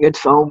 really good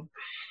film.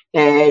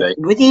 Right.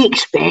 What do you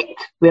expect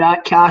with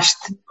that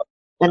cast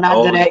and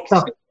that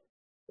director?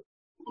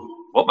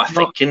 What am I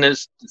thinking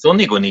is it's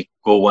only going to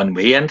go one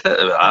way, isn't it?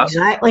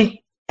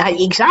 Exactly.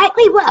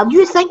 What are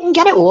you thinking?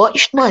 Get it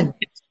watched, man.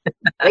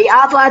 Right,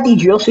 I've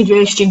added your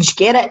suggestions.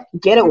 Get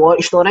it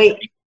watched, all right?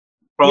 You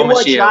Promise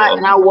watch you. that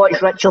and I'll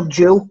watch Richard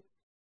Jewell.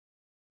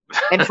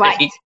 In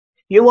fact,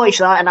 you watch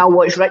that and I'll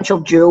watch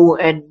Richard Jewell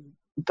and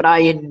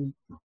Brian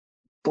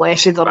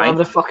Blessed or whatever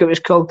the fuck it was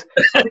called.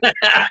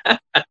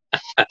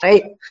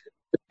 Right?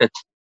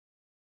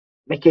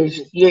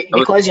 Because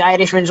the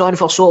Irishman's on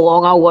for so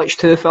long, I'll watch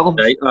 2 films.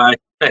 Right, aye.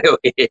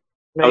 Right.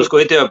 I was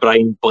going to do a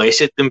Brian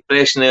Blessed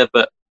impression there,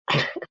 but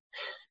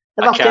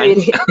Never tell you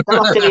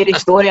the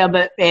story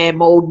about my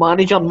old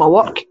manager in my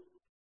work.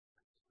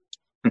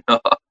 No.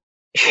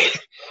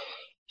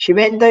 She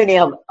went down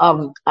to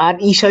her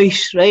auntie's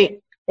house, right?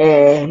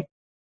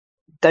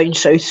 Down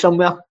south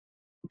somewhere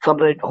for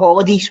the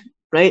holidays,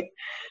 right?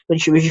 When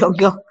she was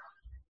younger.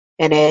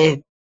 And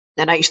the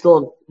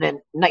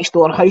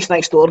house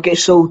next door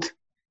gets sold.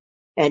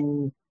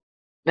 And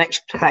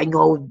next thing,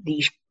 all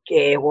these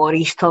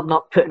lorries turn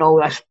up, putting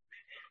all this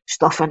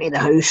stuff into the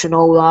house and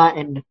all that.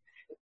 And a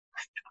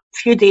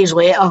few days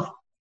later,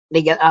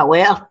 they get a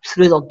letter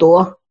through their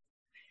door.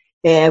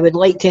 We'd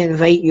like to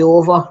invite you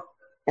over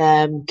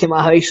to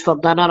my house for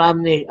dinner.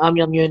 I'm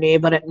your new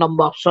neighbour at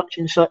number such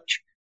and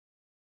such.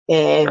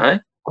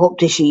 Hope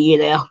to see you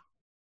there.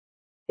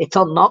 They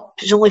turn up.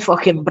 It's only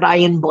fucking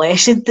Brian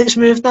Blessed that's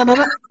moved in,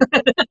 isn't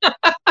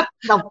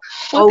it?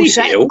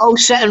 all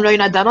sitting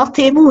round a dinner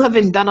table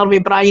having dinner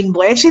with Brian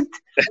Blessed.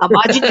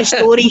 Imagine the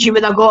stories you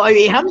would have got out of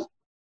him.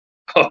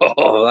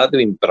 Oh, that'd have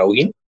been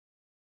brilliant.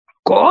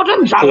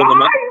 Gordon's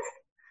alive!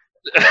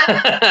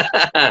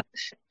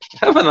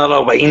 Have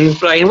another wine,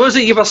 Brian. What was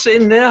it you were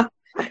saying there?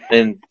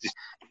 And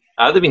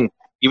I'd have been.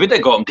 You would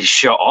have got him to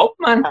shut up,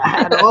 man.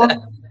 I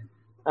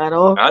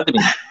know. I'd have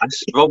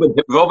been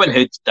Robin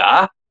Hood's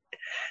dad.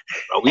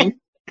 Brilliant.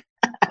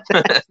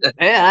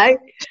 Aye.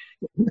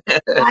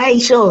 Aye,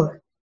 so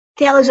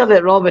tell us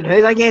about Robin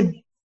Hood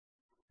again.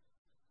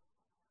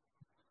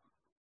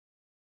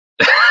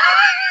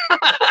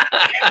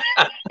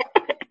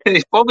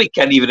 He probably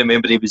can't even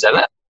remember he was in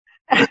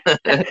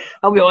it.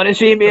 I'll be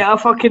honest with you, mate, I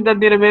fucking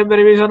didn't remember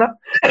he was in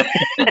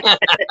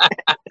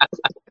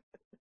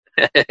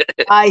it.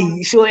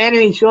 Aye, so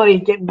anyway, sorry,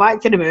 getting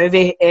back to the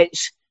movie,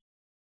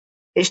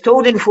 it's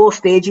told in 4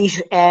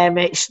 stages.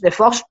 It's the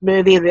first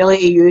movie really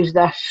to use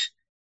this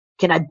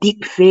kind of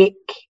deep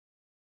fake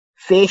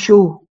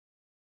facial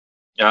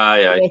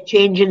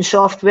changing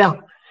software,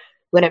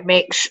 when it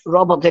makes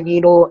Robert De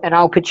Niro and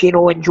Al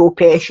Pacino and Joe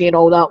Pesci and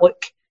all that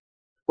look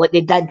like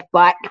they did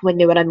back when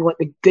they were in like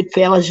the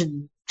Goodfellas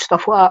and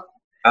stuff like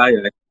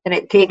that. And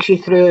it takes you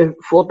through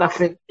 4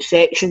 different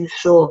sections,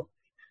 so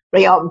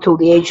right up until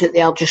the age that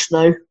they are just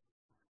now.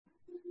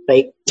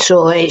 Right,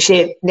 so it's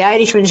The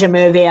Irishman's a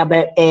movie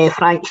about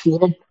Frank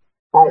Sheeran.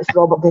 That's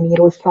Robert De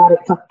Niro's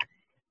character.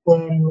 He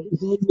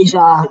was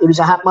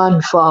a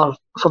hitman for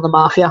the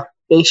mafia,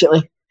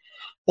 basically.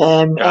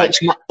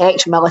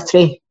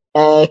 Ex-military,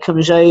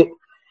 comes out,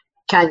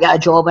 can't get a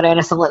job or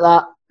anything like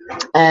that.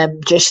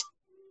 Just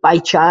by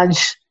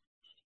chance,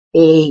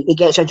 he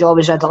gets a job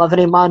as a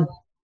delivery man.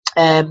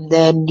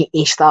 Then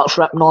he starts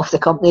ripping off the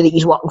company that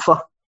he's working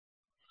for.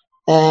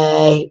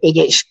 I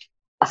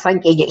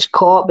think he gets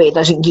caught, but he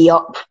doesn't give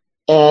up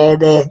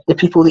the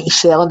people that he's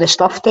selling the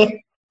stuff to.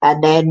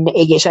 And then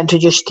he gets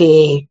introduced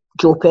to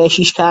Joe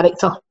Pesci's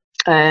character,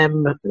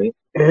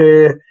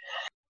 who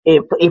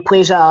he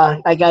plays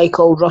a guy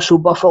called Russell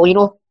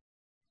Bufalino,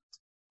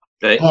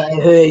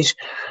 who is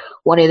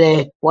one of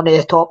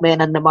the top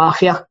men in the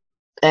mafia,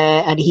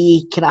 and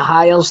he kind of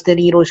hires De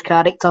Niro's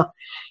character.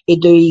 He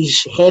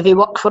does heavy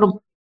work for him.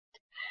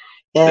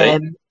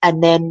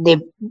 And then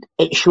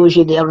it shows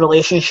you their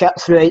relationship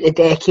throughout the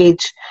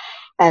decades.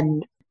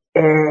 And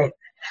Al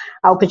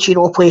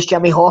Pacino plays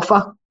Jimmy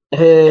Hoffa,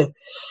 who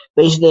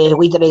was the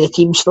leader of the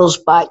Teamsters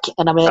back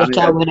in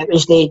America when it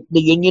was the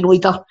union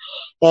leader,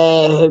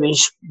 who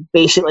was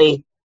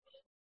basically,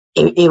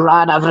 he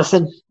ran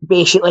everything,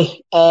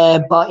 basically,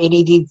 but he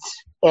needed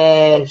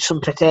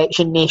some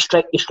protection. He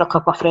struck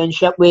up a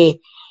friendship with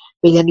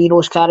De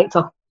Niro's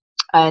character.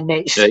 And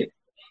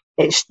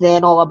it's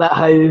then all about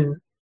how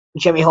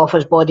Jimmy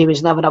Hoffa's body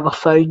was never ever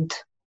found,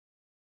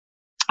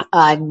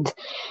 and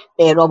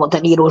Robert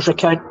De Niro's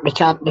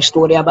recanting the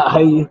story about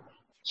how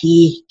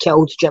he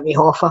killed Jimmy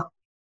Hoffa.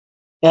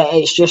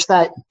 It's just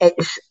that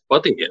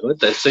Bloody hell,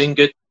 that sound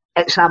good.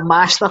 It's a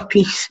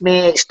masterpiece,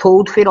 mate. It's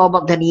told for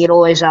Robert De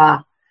Niro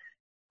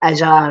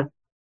as a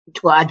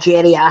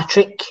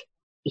geriatric.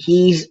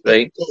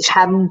 It's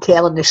him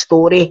telling the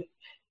story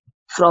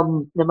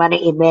from the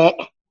minute he met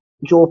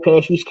Joe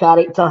Pesci's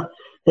character,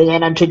 who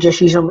then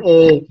introduces him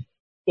to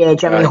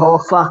Jimmy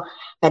Hoffa,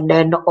 and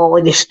then all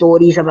of the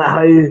stories about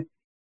how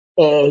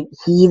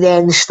he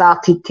then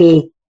started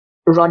to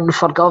run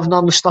for governor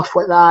and stuff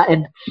like that.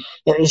 And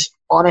it's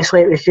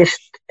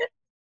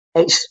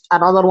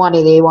another one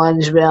of the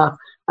ones where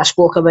I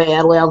spoke about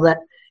earlier, that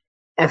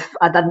if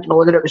I didn't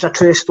know that it was a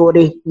true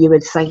story, you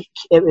would think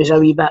it was a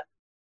wee bit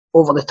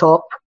over the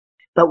top.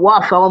 But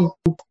what a film!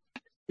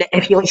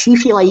 If you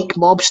like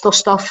mobster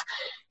stuff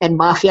and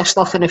mafia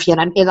stuff, and if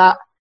you're into that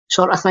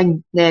sort of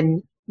thing,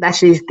 then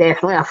this is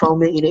definitely a film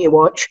that you need to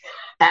watch.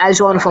 It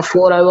is on for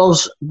 4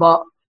 hours,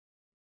 but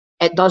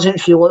it doesn't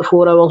feel like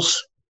 4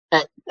 hours.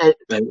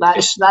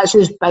 That's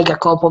as big a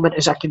compliment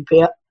as I can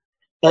pay it.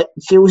 It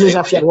feels as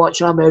if you're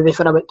watching a movie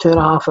for about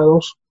 2.5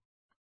 hours.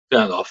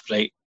 Fair enough,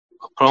 right.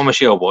 I promise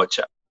you I'll watch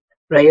it.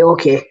 Right,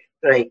 okay,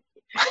 right.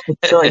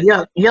 So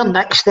you're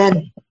next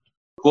then.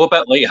 Go a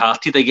bit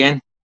light-hearted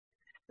again.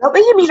 What do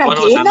you mean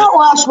again? That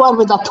last one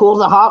would have tore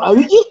the heart out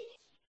of you.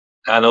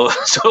 I know,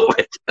 so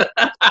it would.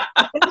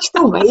 It's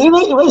still right,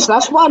 mate. What's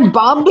this one?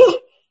 Bambi?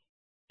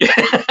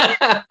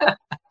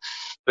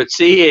 But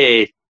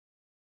see,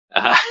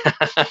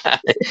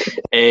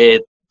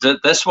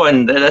 this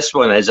one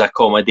is a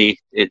comedy.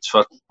 It's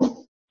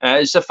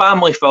a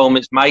family film.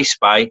 It's My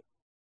Spy.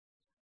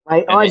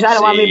 Right. Oh, is that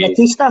the one with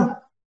Batista?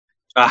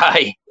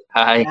 Aye.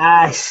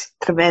 Yes,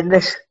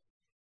 tremendous.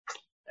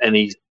 And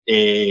he's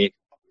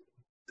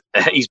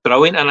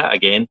brilliant in it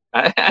again.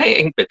 I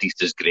think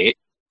Batista's great.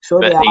 So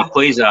but he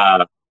plays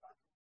a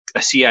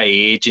CIA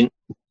agent,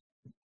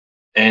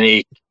 and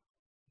he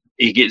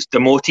gets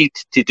demoted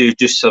to do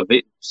just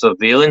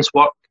surveillance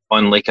work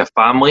on like a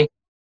family.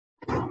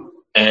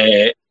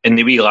 And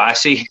the wee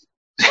lassie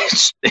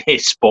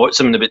spots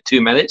him in about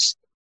 2 minutes.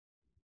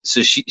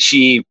 So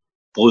she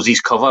blows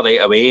his cover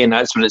right away, and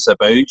that's what it's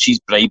about. She's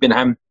bribing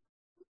him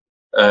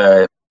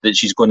that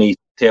she's going to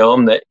tell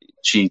him that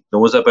she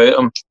knows about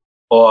him,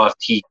 or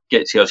he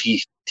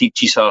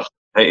teaches her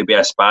how to be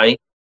a spy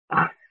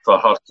for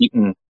her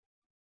keeping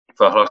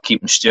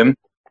Stum.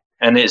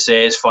 And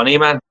it's funny,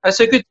 man. It's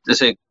a good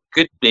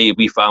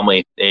wee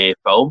family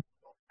film.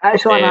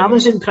 It's on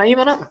Amazon Prime,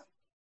 isn't it?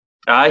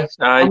 Aye.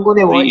 I'm going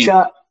to watch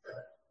that.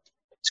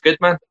 It's good,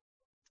 man.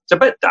 It's a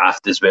bit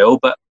daft as well,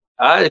 but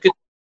good.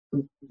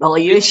 Well,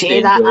 you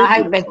say that.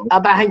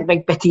 I think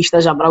Big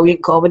Batista's a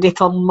brilliant comedy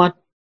film, man.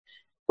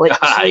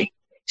 Like,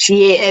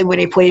 see when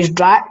he plays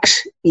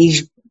Drax,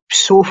 he's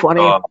so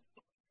funny.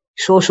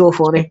 So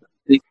funny.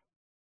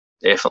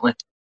 Definitely.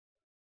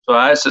 So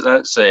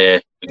that's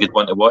a good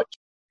one to watch.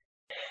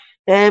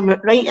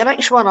 Right, the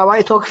next one I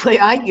want to talk about,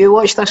 I think you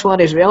watched this one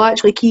as well,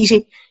 actually,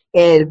 Keezy.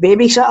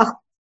 Babysitter.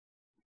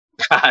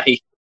 Aye.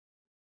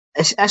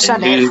 It's a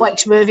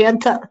Netflix movie,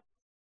 isn't it?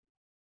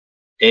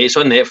 It's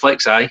on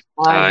Netflix, aye.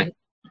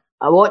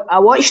 I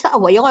watched it a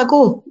while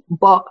ago,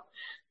 but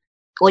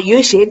like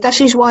you said,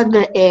 this is one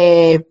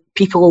that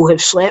people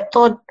have slept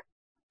on.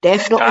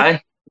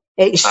 Definitely.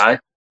 Aye.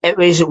 It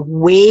was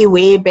way,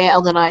 way better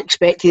than I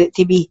expected it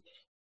to be.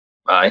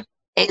 Aye.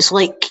 It's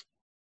like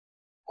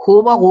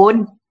Home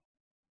Alone,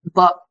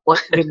 but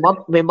with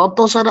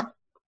murders in it.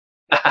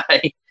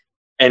 Aye.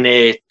 And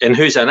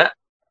who's in it?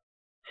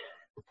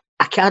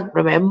 I can't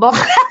remember.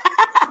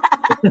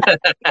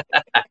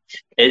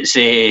 It's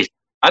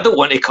I don't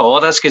want to call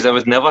her this because I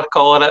would never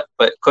call her it,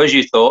 but because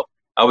you thought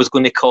I was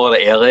going to call her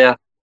it earlier,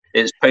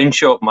 it's Pound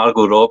Shop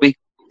Margot Robbie.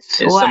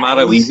 So it's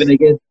Samara Weaving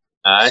again.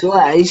 Aye. So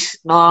it is.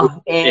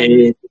 No.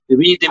 The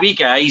wee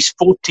guy's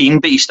 14,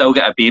 but he's still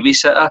got a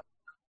babysitter.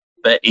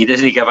 But he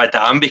doesn't give a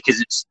damn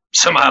because it's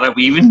Samara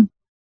Weaving.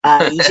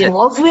 He's in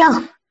love with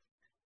her.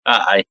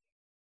 Aye.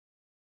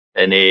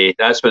 And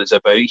that's what it's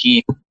about.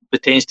 He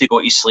pretends to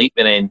go to sleep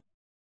and then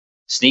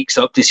sneaks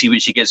up to see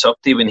what she gets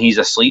up to when he's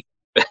asleep.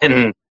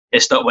 And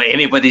it's not what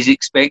anybody's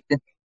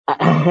expecting.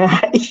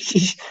 I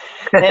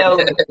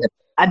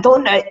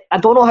don't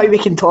know how we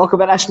can talk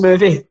about this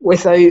movie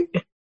without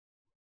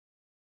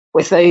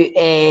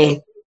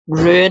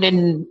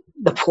ruining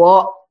the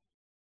plot,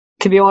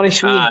 to be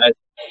honest with you.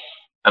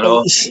 I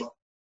know.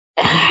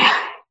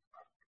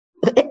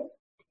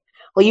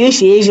 What you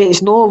say is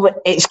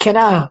it's kind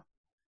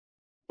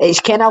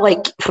of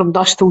like From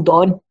Dusk Till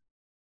Dawn.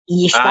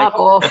 You start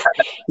off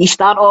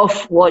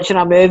watching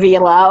a movie,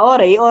 you're like, all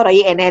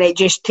right, and then it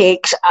just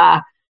takes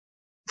a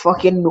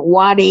fucking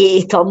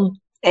 180 turn,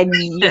 and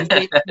you've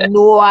got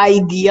no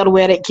idea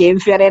where it came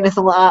from or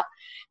anything like that.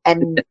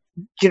 And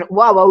you know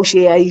what I will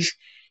say is,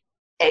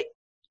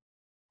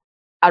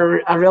 I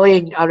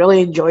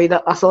really enjoyed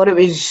it. I thought it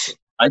was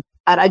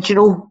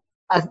original.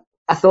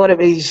 I thought it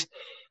was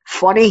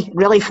funny,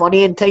 really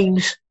funny in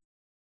times.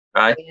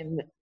 Aye.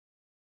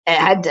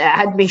 It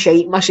had me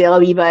shite myself a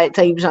wee bit at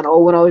times and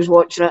all when I was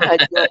watching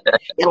it.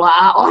 You're like,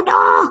 oh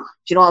no! Do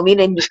you know what I mean?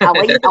 And I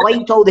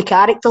liked all the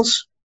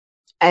characters.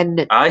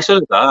 And aye, so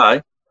did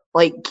I.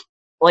 Like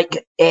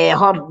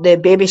the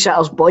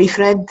babysitter's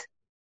boyfriend.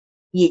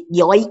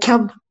 You like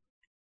him.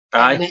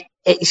 Aye.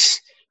 It's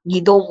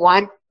you don't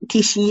want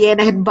to see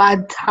anything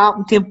bad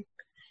happen to him.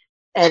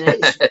 And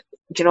it's, do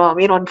you know what I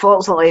mean?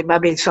 Unfortunately,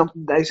 maybe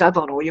something does. I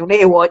don't know. You'll need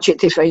to watch it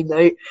to find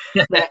out.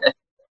 But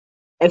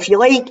if you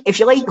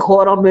like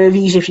horror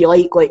movies, if you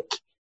like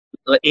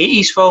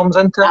 80s films,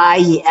 isn't it?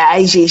 Aye,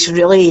 it is. It's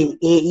really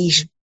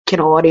 80s kind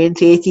of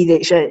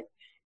orientated.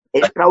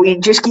 It's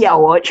brilliant. Just get a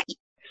watch.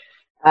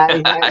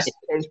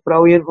 It's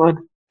brilliant,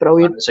 man.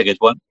 Brilliant. It's a good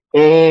one.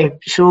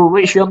 So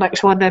what's your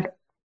next one then?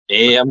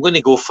 I'm going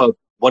to go for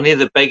one of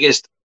the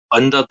biggest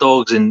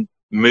underdogs in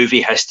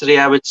movie history,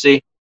 I would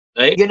say.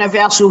 Right?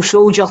 Universal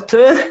Soldier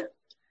 2.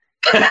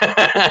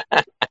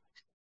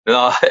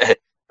 No,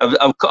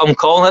 I'm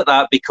calling it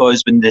that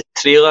because when the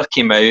trailer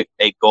came out,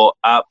 it got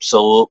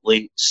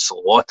absolutely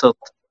slaughtered,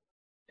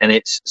 and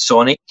it's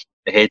Sonic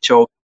the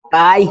Hedgehog,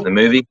 Aye, the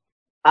movie.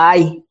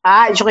 aye.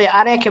 Actually,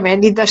 I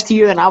recommended this to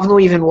you, and I've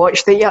not even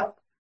watched it yet.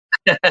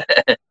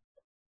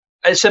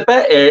 It's a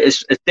bit.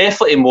 It's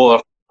definitely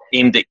more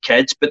aimed at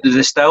kids, but the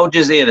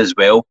nostalgia's there as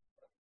well.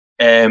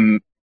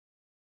 And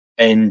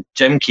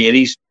Jim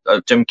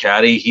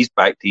Carrey, he's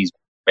back to his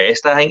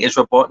best. I think, as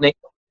Robotnik.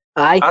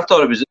 Aye, I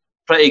thought it was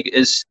pretty.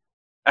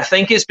 I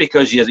think it's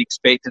because you're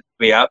expected to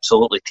be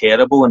absolutely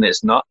terrible, and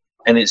it's not,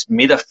 and it's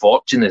made a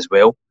fortune as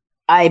well.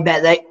 aye.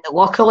 But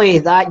luckily,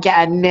 that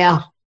got in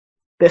there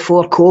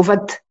before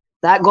COVID.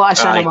 That got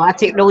a Aye.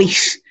 cinematic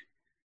release.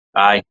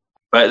 Aye,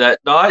 but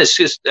it's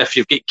just if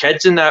you've got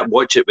kids in that,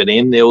 watch it with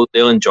them. They'll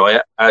enjoy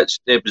it.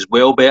 It was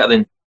well better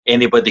than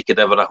anybody could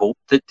ever have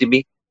hoped it to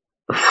be.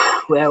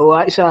 Well,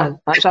 that's a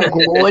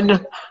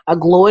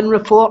glowing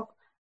report.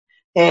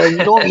 You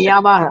know me,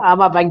 I'm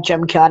a big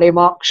Jim Carrey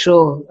mark,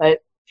 so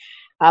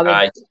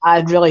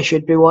I really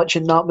should be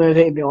watching that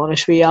movie. To be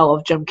honest with you, I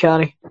love Jim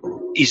Carrey.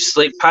 He's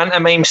like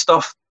pantomime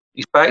stuff.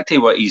 He's back to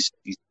what he's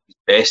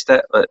best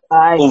at, like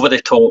Aye, over the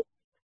top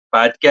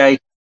bad guy,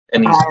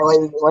 and he's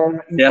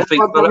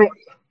perfect for it.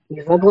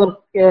 He's Riddler,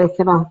 yeah,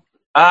 kind of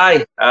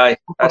Aye, that's it.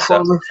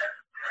 performance.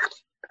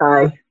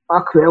 Aye,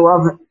 fuck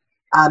well,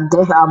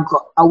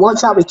 I'll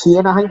watch that with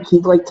Keane. I think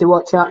he'd like to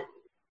watch that.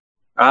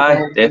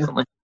 Aye,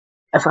 definitely.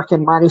 If I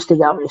can manage to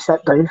get him to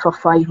sit down for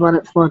 5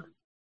 minutes, man.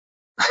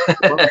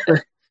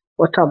 Honestly,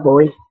 what a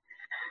boy.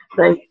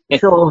 Right,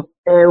 so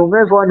we'll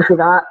move on for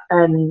that.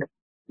 And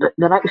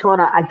the next one,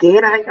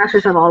 again, I think this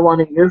is another one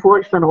that you've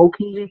watched on All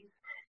Easy,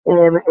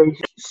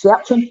 is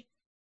Searching.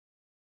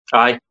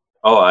 Aye,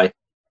 oh aye.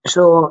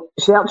 So,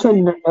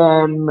 Searching,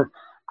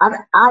 I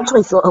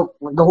actually thought,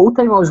 the whole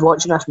time I was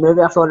watching this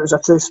movie, I thought it was a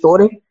true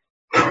story.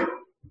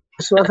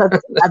 So,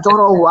 I don't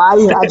know why,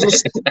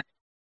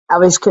 I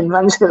was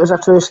convinced it was a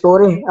true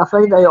story. I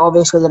found out,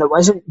 obviously, that it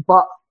wasn't,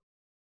 but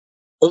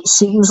it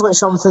seems like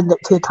something that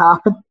could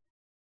happen.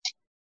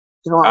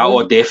 You know what I mean?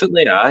 Oh,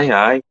 definitely,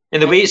 aye.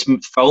 And the way it's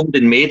filmed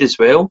and made as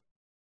well.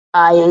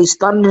 Aye, it's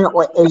done,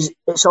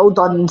 it's all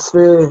done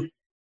through,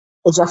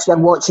 as if you're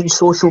watching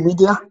social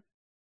media.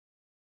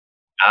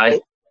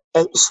 Aye.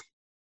 It's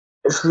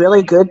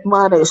really good,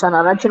 man. It's an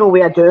original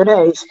way of doing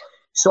it. It's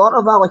sort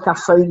of like I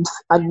found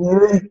a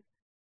new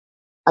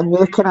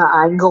kind of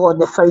angle on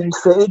the found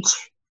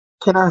footage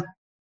kind of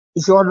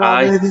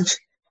genre movies,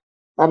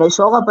 and it's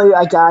all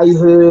about a guy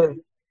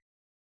who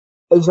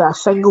is a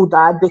single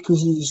dad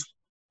because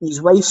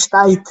his wife's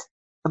died.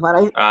 Am I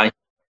right? Aye.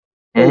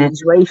 Mm-hmm.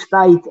 His wife's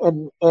died,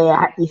 and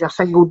he's a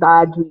single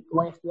dad who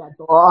left with a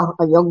daughter,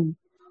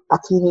 a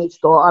teenage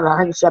daughter.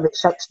 I think she's about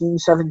 16,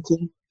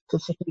 17, so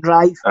she can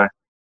drive. Aye.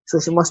 So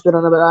she must be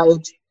around about that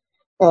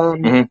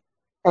age.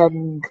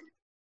 And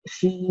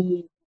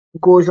she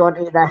goes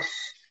onto this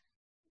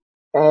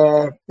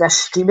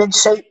streaming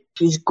site.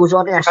 She goes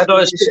onto a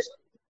streaming site.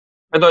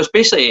 I know, it's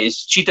basically,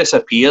 she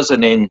disappears,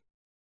 and then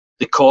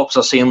the cops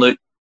are saying, look,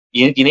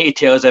 you need to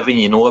tell us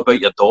everything you know about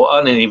your daughter,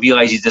 and then he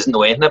realises he doesn't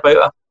know anything about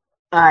her.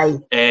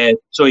 Aye.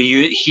 So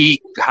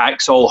he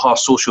hacks all her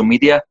social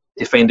media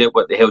to find out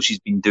what the hell she's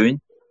been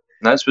doing.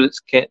 And that's what it's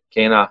kind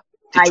of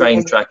to try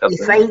and track her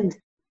down.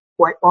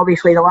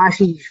 Obviously, the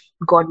lassie's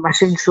gone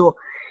missing, so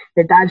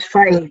the dad's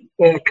trying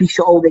to piece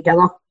it all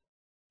together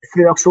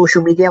through her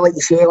social media, like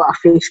you say, like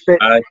her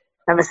Facebook,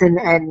 everything.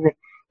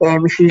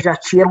 And she's a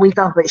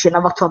cheerleader, but she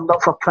never turned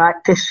up for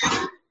practice.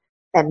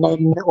 And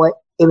then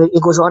he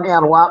goes onto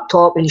her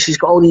laptop, and she's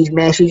got all these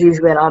messages,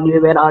 where are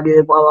you, blah,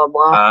 blah,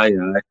 blah. Aye.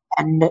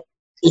 And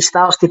he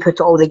starts to put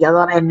it all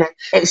together, and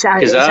it's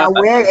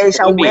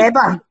a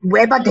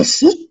web of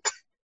deceit.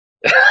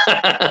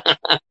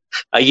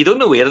 You don't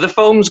know where the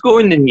film's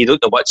going, and you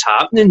don't know what's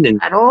happening.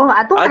 And I know.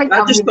 I thought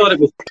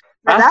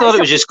it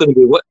was just going to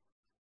be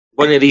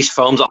one of these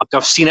films. Like,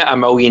 I've seen it a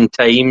million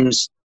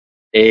times,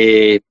 but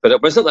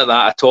it wasn't like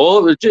that at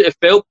all. It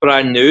felt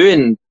brand new,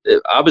 and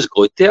I was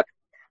glued to it.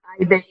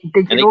 Did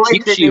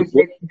you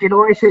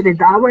notice who the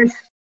dad was?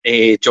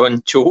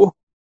 John Cho.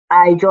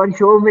 Aye, John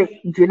Cho. Do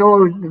you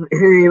know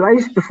who he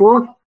was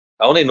before?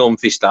 I only know him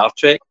from Star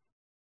Trek.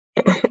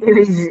 He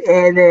was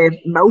the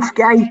MILF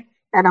guy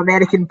in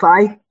American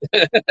Pie.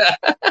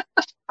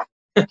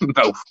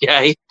 MILF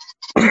guy.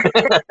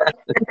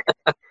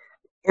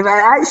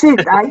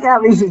 Actually,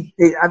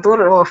 I don't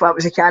know if that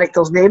was a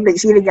character's name, but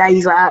see the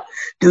guy's like,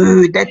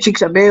 dude, that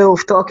chick's a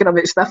MILF, talking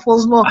about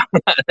Stiflers more.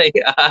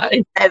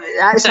 Aye.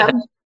 That's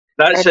him.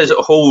 That's his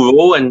whole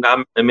role in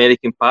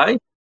American Pie.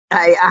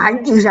 I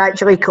think he's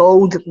actually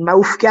called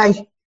MILF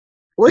guy.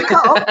 Look it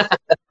up.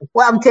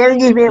 What I'm telling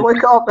you, mate, look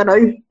it up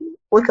now.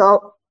 Look it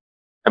up.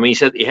 I mean,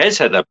 he has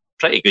had a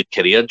pretty good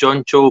career,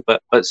 John Cho,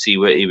 but let's see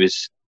what he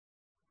was.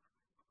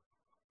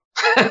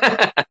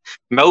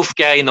 MILF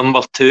guy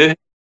number 2.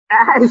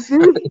 See,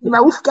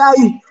 MILF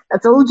guy. I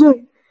told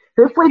you.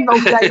 Who played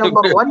MILF guy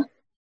number 1?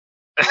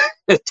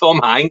 Tom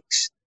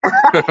Hanks.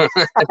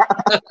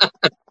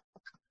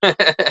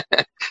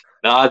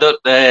 No, I don't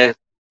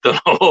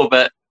know,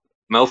 but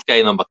MILF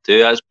guy number 2.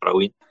 That's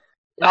brilliant.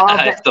 No,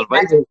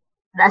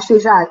 this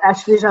is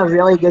a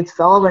really good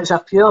film. It's a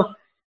pure,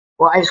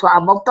 well, it's like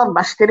a murder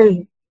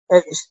mystery.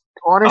 It's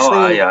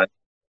honestly, aye.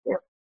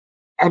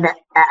 And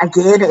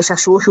again, it's a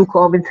social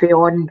commentary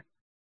on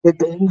the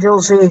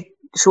dangers of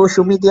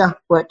social media,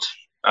 which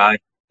aye.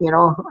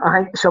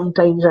 I think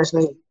sometimes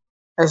isn't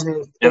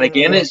and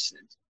again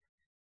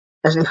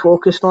isn't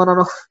focused on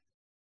enough.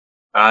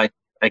 Aye.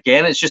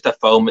 Again, it's just a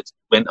film that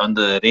went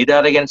under the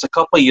radar again. It's a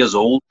couple of years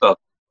old, but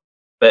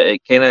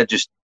it kind of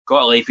just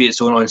got a life of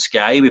its own on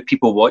Sky with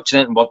people watching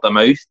it and word of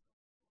mouth.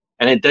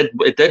 And it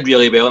did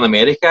really well in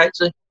America,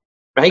 actually.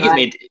 I think it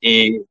made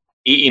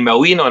 80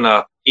 million on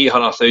a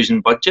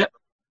 800,000 budget.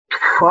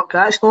 Fuck,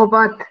 that's not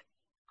bad.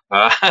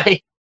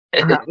 Aye.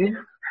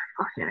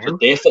 So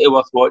definitely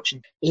worth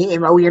watching. 80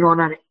 million on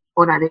an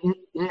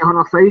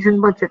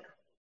 800,000 budget.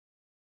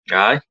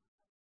 Aye.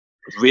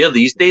 It's rare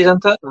these days,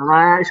 isn't it?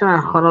 Aye, it's a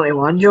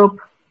 101 job.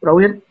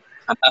 Brilliant.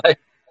 Aye.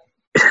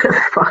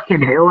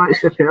 Fucking hell, that's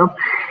superb.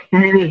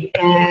 Anyway,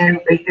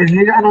 have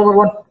you got another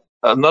one?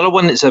 Another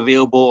one that's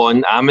available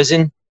on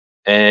Amazon.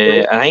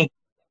 I think,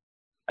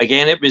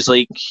 again, it was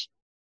like,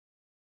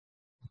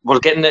 we're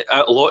getting it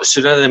a lot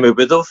sooner than we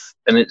would have,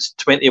 and it's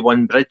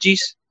 21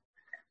 Bridges.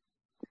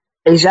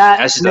 Is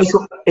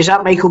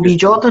that Michael B.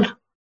 Jordan?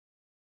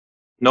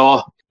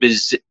 No,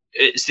 it's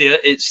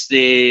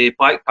the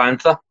Black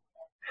Panther.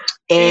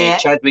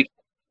 Chadwick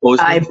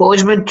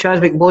Boseman.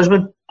 Chadwick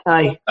Boseman.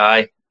 Aye.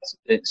 Aye.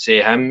 It's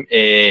him.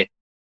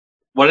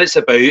 What it's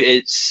about,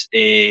 it's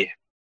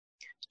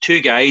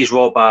two guys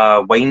rob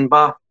a wine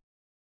bar.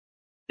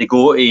 They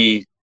go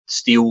to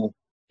steal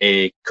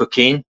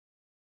cocaine,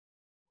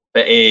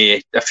 but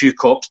a few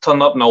cops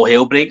turn up and all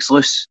hell breaks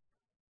loose.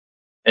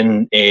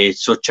 And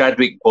so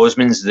Chadwick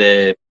Boseman's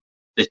the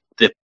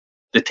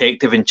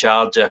detective in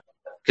charge of,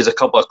 because a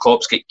couple of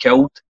cops get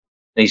killed,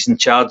 and he's in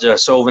charge of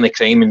solving the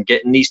crime and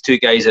getting these two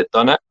guys that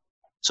done it.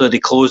 So they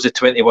close the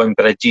 21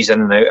 bridges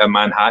in and out of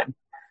Manhattan.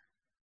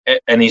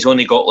 And he's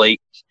only got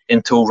like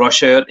until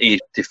rush hour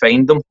to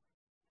find them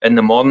in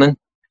the morning.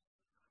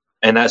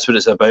 And that's what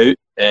it's about.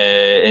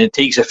 And it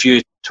takes a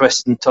few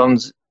twists and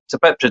turns. It's a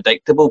bit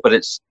predictable, but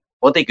it's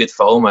bloody good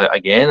film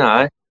again,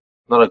 aye.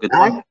 Not a good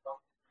one.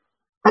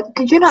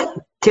 Did you not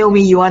tell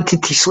me you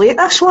wanted to slate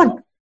this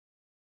one?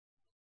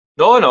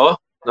 No.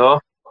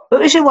 What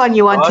was the one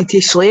you wanted to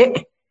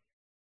slate?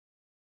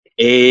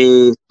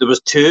 There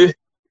was two.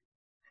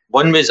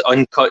 One was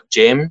Uncut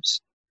Gems.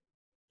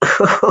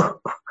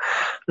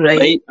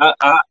 Right.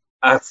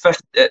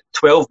 At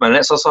 12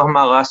 minutes or something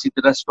I lasted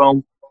to this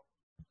film.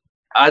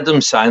 Adam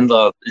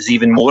Sandler is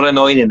even more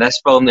annoying in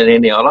this film than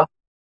any other.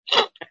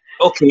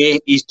 Okay,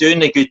 he's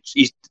doing a good.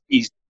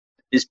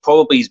 It's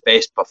probably his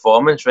best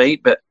performance, right?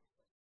 But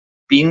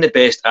being the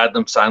best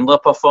Adam Sandler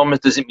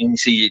performance doesn't mean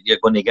you're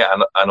going to get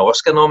an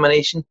Oscar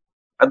nomination.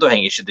 I don't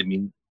think it should have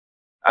been.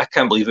 I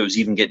can't believe it was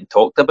even getting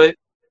talked about.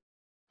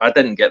 I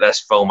didn't get this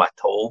film at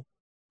all.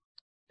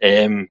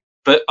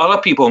 But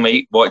other people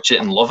might watch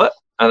it and love it,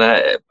 and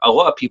a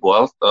lot of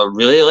people are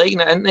really liking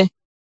it, aren't they?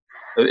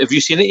 Have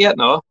you seen it yet?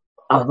 No.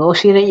 I've not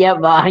seen it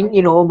yet, but I think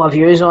my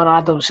views on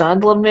Adam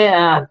Sandler, mate.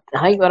 I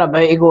think we're about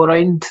to go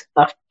around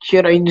a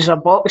few rounds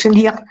of boxing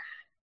here.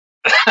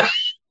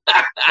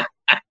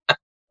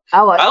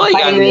 I like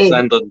Adam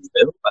Sandler as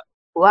well.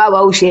 What I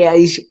will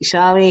say is,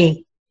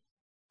 Sammy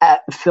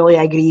fully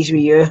agrees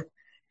with you.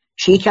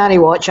 She can't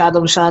watch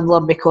Adam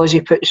Sandler because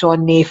he puts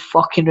on the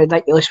fucking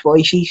ridiculous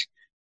voices.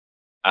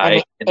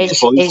 Aye,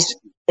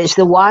 it's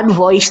the one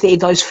voice that he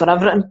does for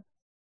everything.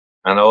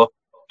 I know.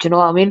 Do you know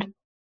what I mean?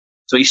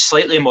 So he's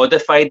slightly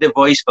modified the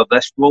voice for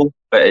this role,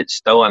 but it's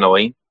still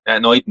annoying. It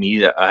annoyed me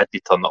that I had to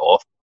turn it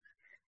off.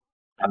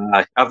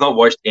 I've not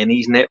watched any of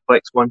his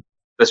Netflix one.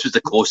 This was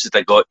the closest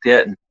I got to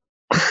it, and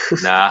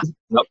nah,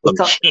 not for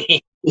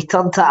me. He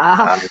turned it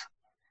off.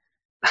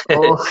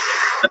 Oh,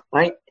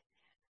 right.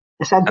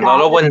 That's a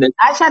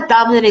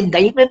damn near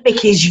indictment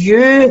because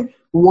you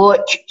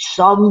watch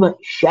some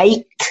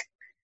shite.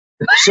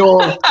 So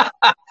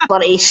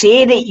for to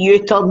say that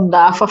you turned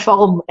off a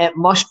film, it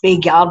must be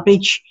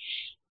garbage.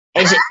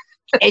 Is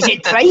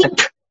it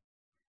tripe?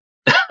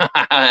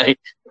 I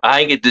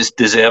think it is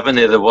deserving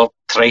of the word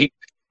tripe.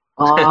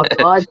 Oh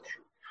God,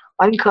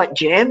 Uncut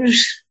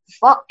Gems.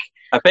 Fuck.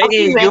 I bet I've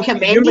been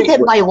recommended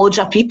it by loads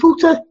of people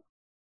too.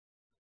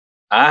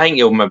 I think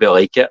you'll maybe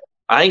like it.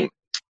 I think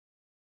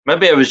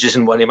maybe I was just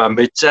in one of my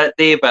moods that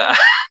day, but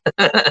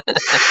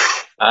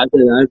I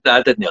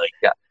didn't like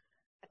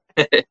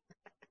it.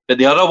 But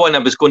the other one I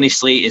was going to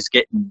slate is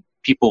Getting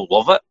People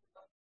Love It.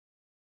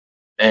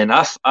 And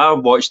I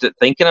watched it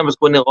thinking I was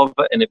going to love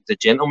it, and it was The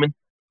Gentleman.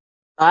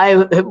 Aye,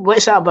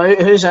 what's that about?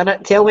 Who's in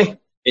it? Tell me.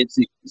 It's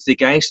the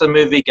gangster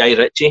movie, Guy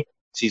Ritchie.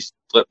 He's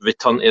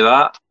returned to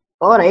that.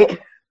 All right.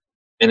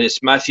 And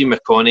it's Matthew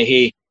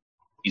McConaughey.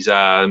 He's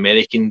an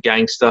American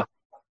gangster.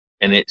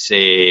 And it's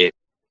Hugh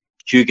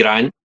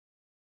Grant.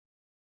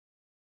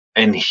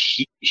 And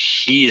he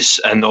is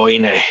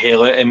annoying the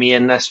hell out of me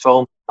in this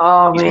film.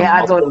 Oh, mate,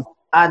 I know.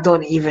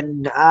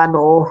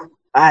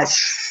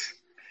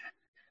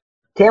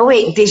 Tell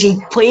me, does he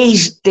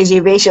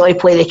basically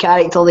play the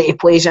character that he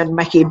plays in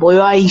Mickey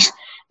Blue Eyes,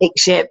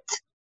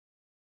 except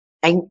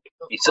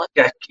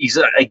he's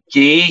a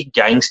gay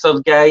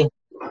gangster guy.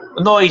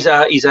 No, is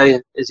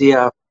he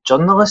a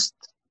journalist?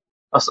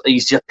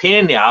 He's a pain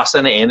in the arse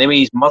in it anyway.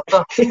 He's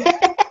murder.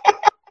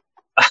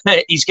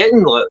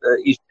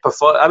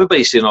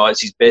 Everybody's saying, oh,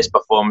 it's his best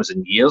performance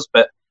in years,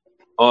 but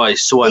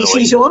it's so annoying. It's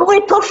his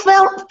only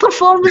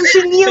performance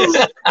in years.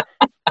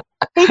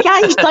 The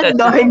guy's done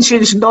nothing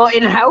since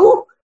Notting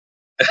Hill.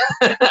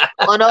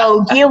 Oh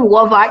no, Gail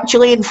Love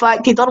Actually. In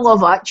fact, he done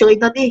Love Actually,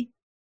 didn't he?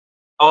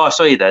 Oh,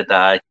 so he did,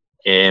 aye.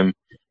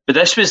 But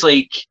this was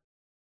like,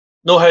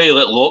 know how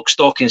like Lock,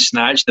 Stock and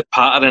Snatch, the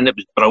pattern, it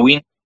was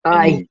brilliant.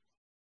 Aye.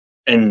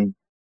 And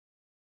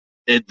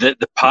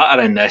the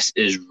pattern in this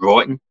is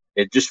rotten.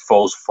 It just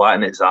falls flat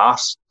in its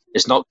arse.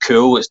 It's not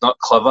cool. It's not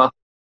clever.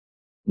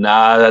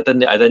 Nah, I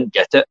didn't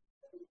get it.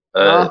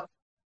 No.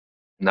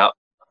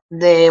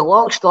 The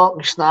Lock, Stock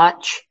and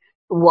Snatch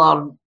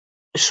were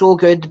so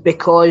good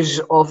because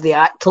of the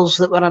actors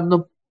that were in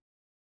them,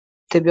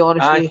 to be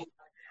honest with you.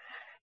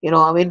 You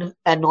know what I mean?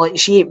 And like,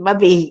 see,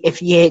 maybe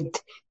if you had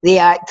the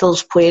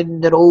actors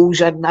playing the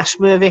roles in this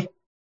movie,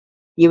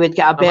 you would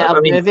get a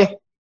better movie.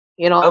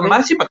 You know what I mean?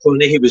 Matthew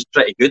McConaughey was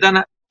pretty good in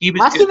it.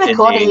 Matthew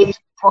McConaughey's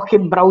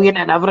fucking brilliant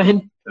in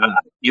everything.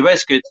 He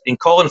was good. And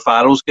Colin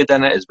Farrell's good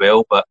in it as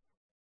well, but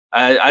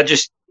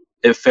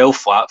it fell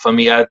flat for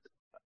me. I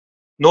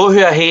know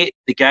who I hate?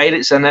 The guy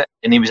that's in it,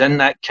 and he was in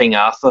that King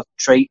Arthur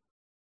trite.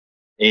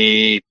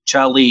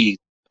 Charlie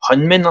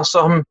Hunnam or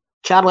something.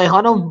 Charlie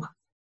Hunnam.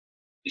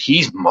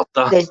 He's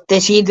murder.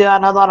 Does he do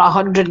another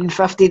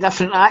 150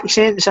 different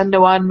accents in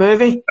the one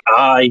movie?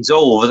 He's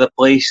all over the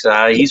place.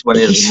 He's one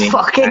of the main. He's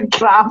fucking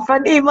crap,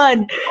 isn't he,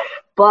 man?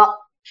 But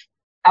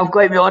I've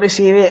got to be honest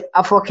with you,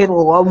 I fucking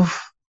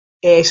love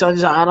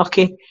Sons of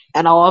Anarchy,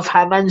 and I love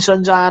him in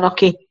Sons of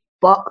Anarchy,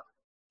 but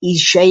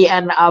he's shite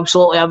in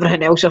absolutely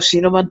everything else I've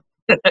seen him in.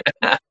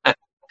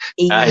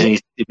 He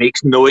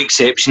makes no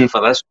exception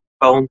for this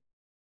film.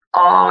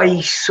 Oh,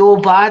 he's so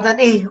bad, isn't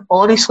he?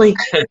 Honestly.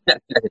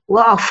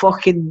 What a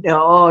fucking...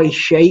 Oh, he's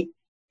shite.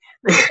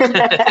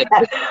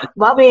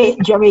 My mate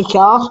Jimmy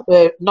Carr,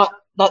 not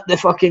the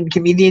fucking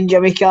comedian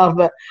Jimmy Carr,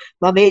 but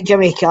my mate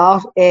Jimmy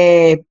Carr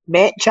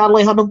met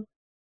Charlie Hunnam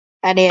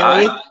in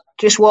LA,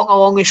 just walking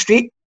along the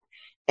street,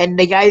 and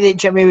the guy that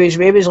Jimmy was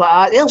with was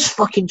like, there's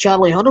fucking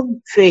Charlie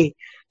Hunnam for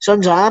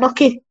Sons of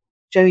Anarchy.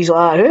 Jimmy's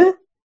like, who?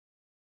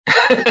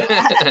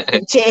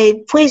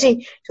 Please,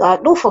 he's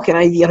like, no fucking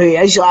idea who he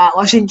is. He's like,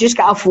 listen, just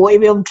get a photo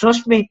with him,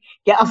 trust me,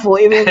 get a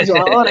photo with him. He's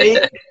like,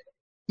 alright,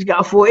 he's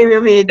got a photo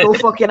with me, no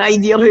fucking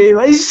idea who he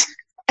was.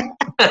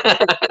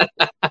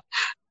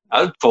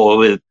 I'd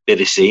probably be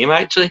the same,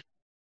 actually.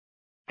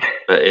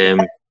 But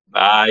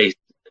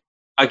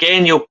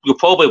again, you'll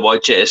probably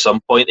watch it at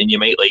some point and you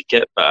might like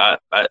it, but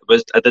I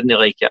didn't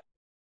like it.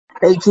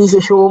 Right,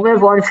 Jesus, so we'll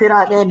move on for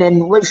that then,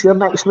 and what's your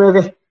next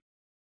movie?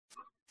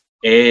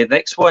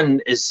 Next one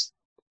it's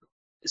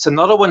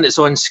another one that's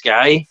on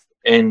Sky,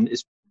 and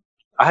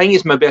I think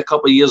it's maybe a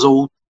couple of years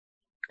old,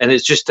 and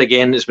it's just,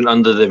 again, it's been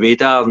under the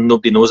radar and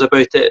nobody knows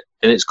about it,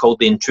 and it's called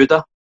The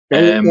Intruder.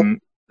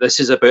 This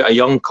is about a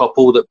young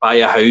couple that buy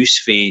a house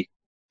for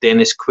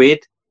Dennis Quaid,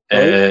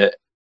 but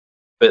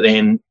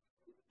then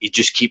he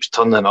just keeps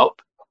turning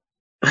up,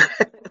 and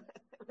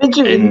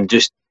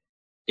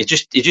he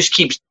just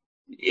keeps.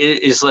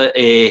 It's like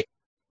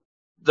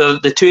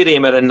the two of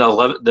them are in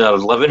their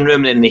living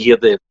room, and they hear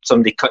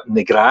somebody cutting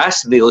the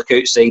grass, and they look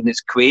outside and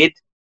it's Quaid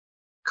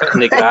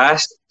cutting the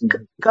grass.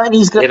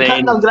 He's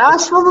cutting the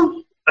grass for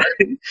them.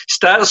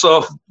 Starts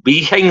off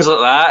wee things like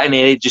that, and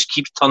then it just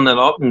keeps turning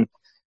up, and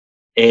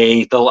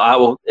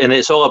and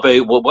it's all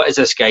about what is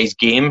this guy's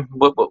game?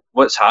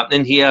 What's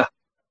happening here?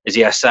 Is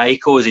he a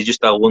psycho? Is he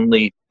just a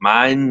lonely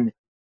man?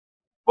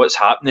 What's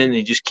happening? And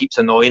he just keeps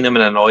annoying them,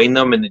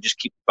 and it just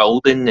keeps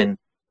building, and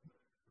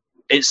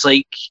it's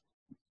like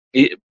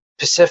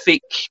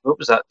Pacific. What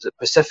was that?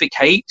 Pacific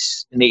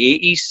Heights in the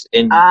 80s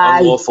in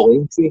Unlawful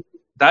Entry.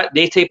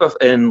 They type of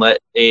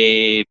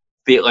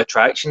Fatal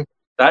Attraction.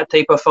 That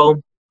type of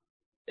film.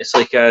 It's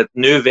like a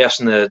new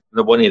version of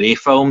the one of their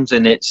films,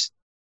 and it's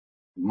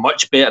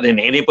much better than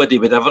anybody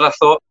would ever have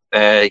thought.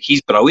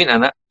 He's brilliant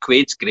in it.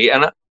 Quaid's great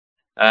in it,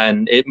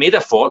 and it made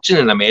a fortune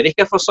in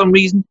America for some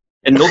reason,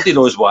 and nobody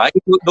knows why.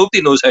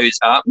 Nobody knows how it's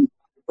happened.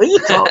 What are you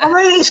talking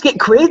about? It's got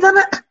Quaid in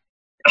it.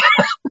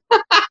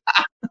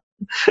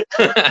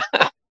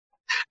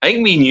 I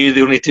think me and you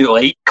the only two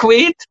like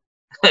Quaid.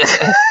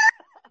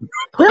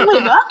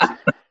 Clearly not.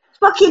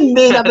 Fucking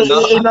made about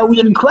 80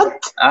 million quid.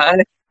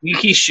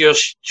 He sure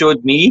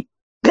showed me.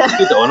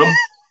 Good on him.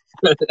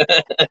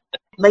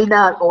 Mind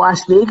that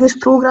Las Vegas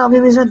programme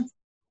he was in?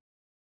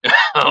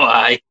 Oh,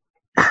 aye.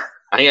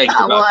 I think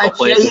I what a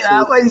shite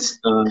that was.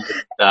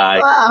 Aye.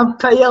 What a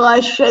pile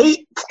of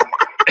shite.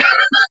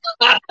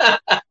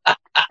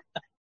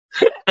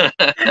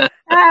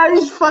 That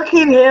was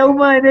fucking hell,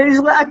 man. It was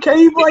like a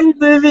cowboy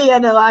movie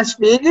in a Las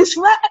Vegas.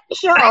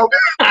 Shut up.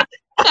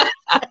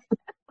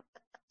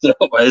 So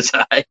was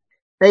I.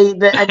 Right,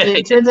 but and the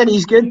Intruder,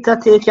 he's good to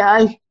take it,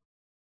 aye.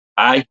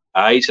 Aye,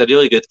 it's a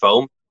really good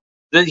film.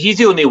 He's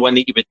the only one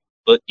that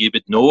you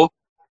would know.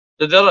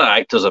 The other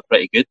actors are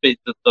pretty good, but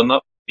they're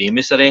not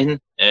famous or anything.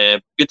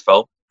 Good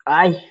film.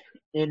 Aye,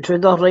 The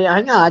Intruder, right. I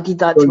think I added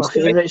that to my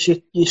favourites.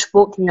 You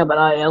spoke to me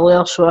about that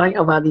earlier, so I think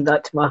I've added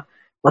that to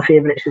my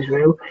favourites as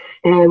well.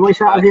 What's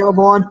that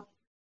available on?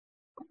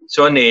 It's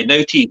on Now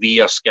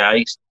TV or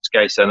Sky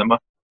Cinema.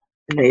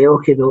 Right,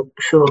 okay, doke.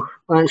 So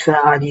that's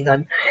that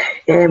added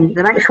in.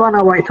 The next one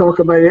I want to talk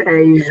about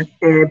is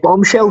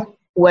Bombshell,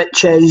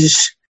 which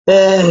is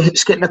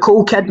it's got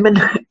Nicole Kidman,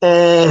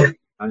 the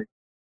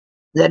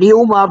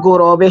real Margot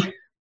Robbie,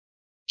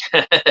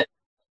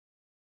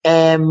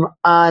 and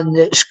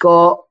it's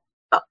got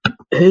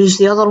who's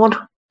the other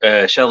one?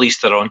 Charlize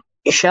Theron.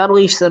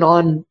 Charlize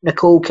Theron,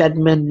 Nicole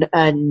Kidman,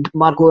 and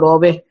Margot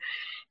Robbie,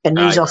 and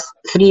these are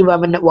three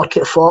women that work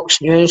at Fox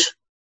News.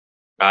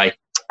 Aye.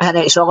 And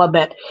it's all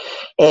about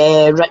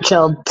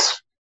Richard.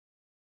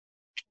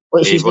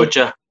 What's his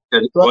name?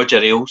 Roger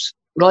Ailes.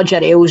 Roger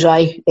Ailes,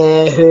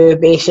 who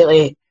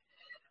basically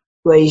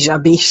was a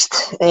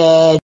beast.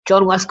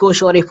 John Lithgow,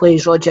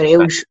 plays Roger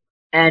Ailes,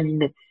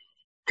 and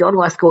John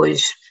Lithgow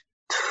is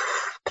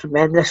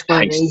tremendous,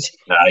 man. He's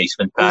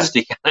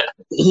fantastic.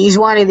 He's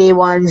one of the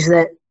ones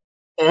that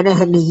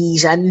anything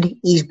he's in,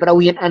 he's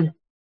brilliant in,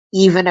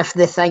 even if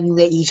the thing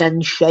that he's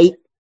in shite,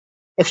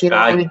 if you know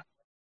what I mean.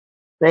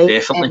 Right?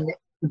 Definitely.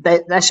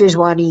 But this is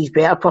one of his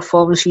better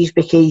performances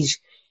because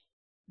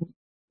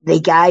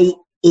the guy,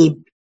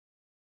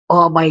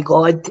 oh my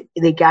God,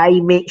 the guy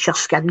makes your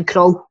skin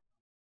crawl.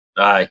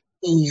 Aye.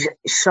 He's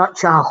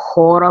such a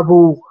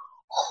horrible,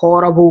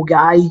 horrible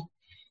guy.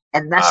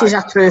 And this is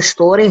a true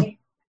story.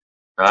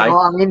 Aye. Do you know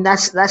what I mean?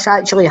 This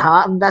actually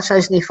happened. This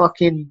isn't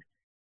fucking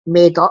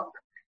made up.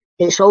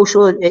 It's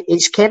also,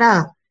 it's kind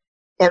of,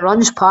 it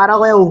runs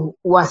parallel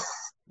with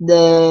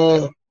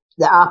the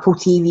Apple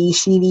TV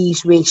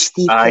series with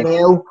Steve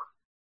Carell,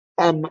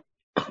 and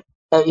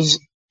it is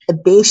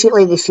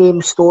basically the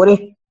same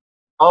story.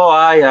 Oh,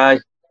 aye.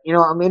 You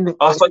know what I mean?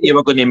 I thought you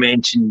were going to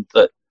mention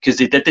that because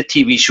they did the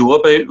TV show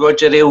about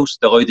Roger Ailes,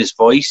 The Loudest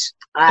Voice,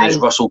 and it's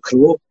Russell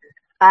Crowe.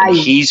 And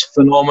he's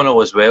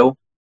phenomenal as well.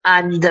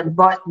 But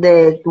what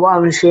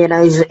I'm saying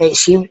is, it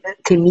seemed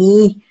to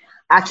me,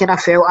 I kind of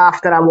felt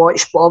after I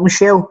watched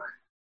Bombshell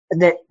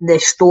that the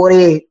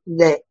story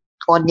that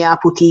on the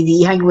Apple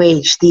TV thing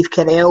with Steve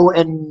Carell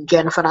and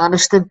Jennifer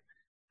Aniston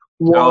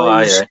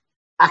was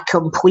a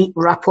complete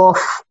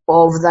rip-off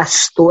of this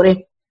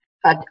story.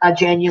 I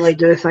genuinely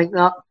do think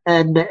that,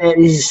 and it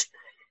is.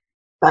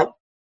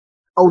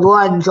 Although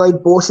I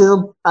enjoyed both of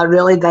them, I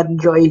really did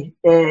enjoy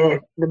the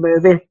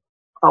movie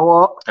a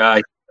lot.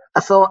 Aye. I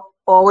thought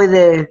all of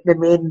the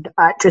main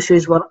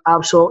actresses were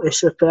absolutely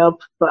superb,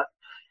 but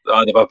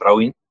they were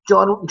brilliant.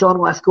 John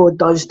Lithgow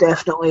does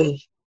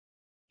definitely.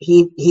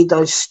 He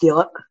does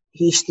steal it.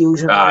 He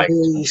steals it.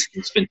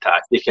 It's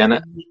fantastic, isn't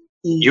it?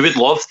 You would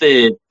love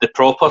the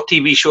proper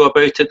TV show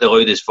about it, The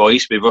Loudest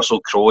Voice, with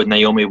Russell Crowe and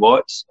Naomi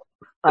Watts.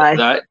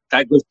 That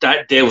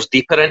delves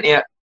deeper into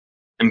it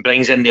and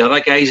brings in the other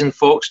guys in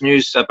Fox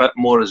News a bit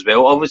more as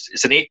well.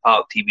 It's an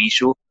 8-part TV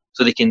show,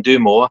 so they can do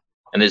more,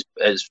 and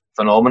it's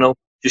phenomenal.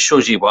 Just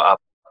shows you what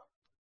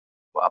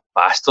a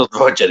bastard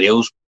Roger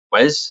Ailes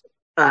was.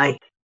 Aye.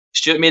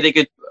 Stuart made a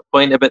good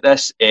point about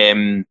this.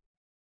 In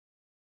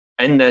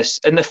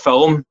the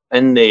film,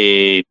 in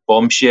the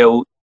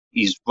Bombshell,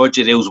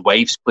 Roger Ailes'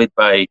 wife's played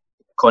by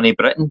Connie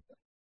Britton.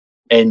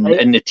 In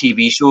the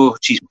TV show,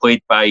 she's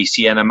played by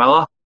Sienna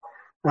Miller.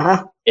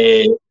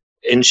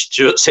 And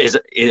Stuart says,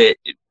 I've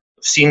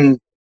seen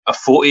a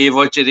photo of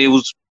Roger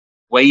Ailes'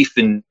 wife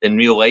in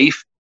real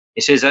life.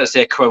 He says that's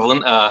the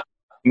equivalent of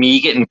me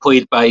getting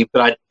played by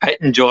Brad Pitt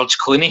and George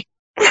Clooney.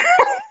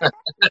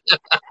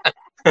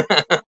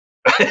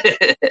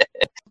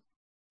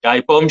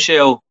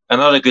 Bombshell,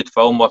 another good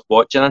film worth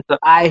watching, isn't it?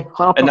 Aye,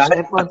 100%. And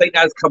I think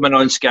that's coming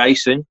on Sky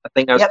soon.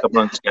 Coming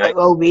on Sky. It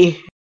will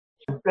be.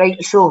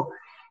 Right, so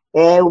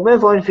we'll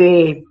move on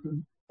to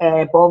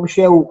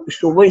Bombshell.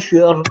 So what's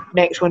your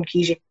next one,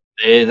 Keezy?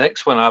 The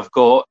next one I've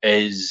got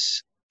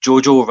is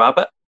Jojo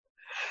Rabbit.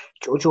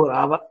 Jojo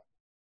Rabbit.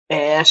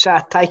 It's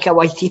a Taika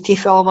Waititi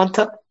film, isn't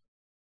it?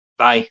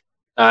 Aye.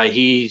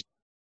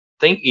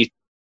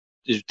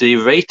 Did he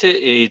write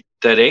it? He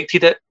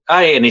directed it.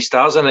 Aye, and he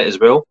stars in it as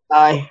well.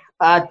 Aye.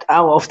 I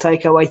love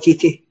Taika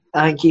Waititi.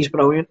 I think he's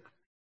brilliant.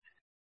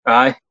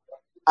 Aye.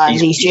 And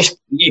he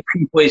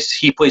plays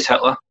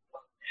Hitler.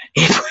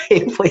 He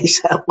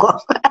plays Hitler.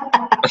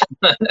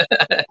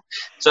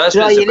 So that's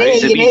you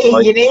need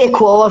to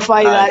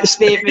qualify that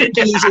statement,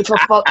 Keezy, for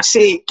fuck's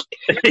sake.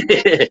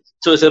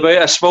 So it's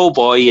about a small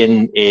boy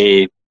in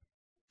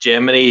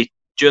Germany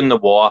during the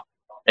war,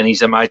 and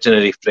his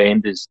imaginary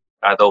friend is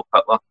Adolf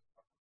Hitler,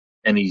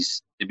 and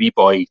he's the wee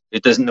boy who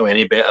doesn't know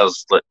any better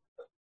is like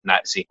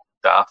Nazi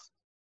stuff,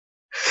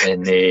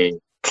 and that's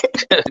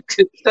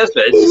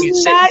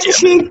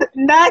it.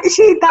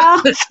 Nazi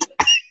daft.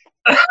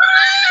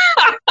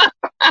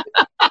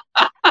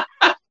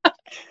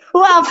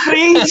 What a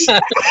phrase!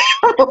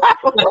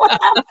 What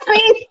a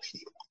phrase!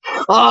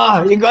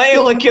 Oh, you got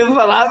to look out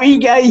for that wee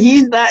guy.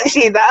 He's that,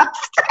 see that.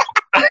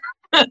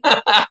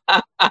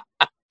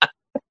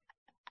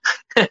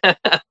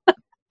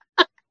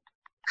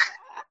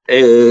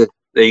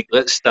 Right,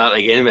 let's start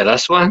again with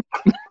this one.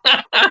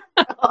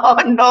 Oh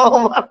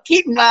no,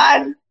 fucking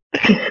man.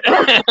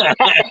 I've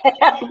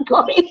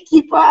got to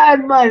keep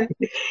on, man.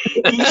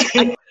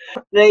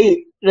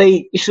 Right,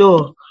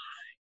 so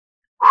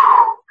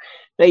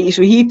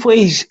he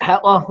plays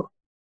Hitler,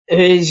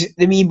 who's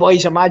the wee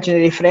boy's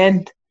imaginary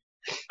friend.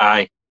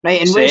 Aye.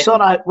 Right, and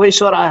what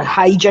sort of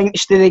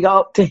hijinks do they get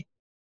up to?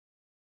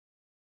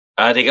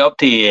 They get up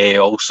to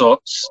all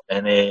sorts,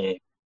 and he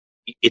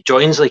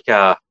joins like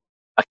a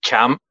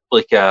camp,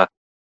 like a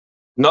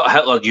not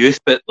Hitler Youth,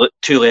 but like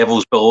 2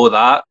 levels below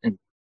that, and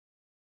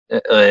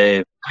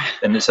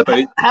it's about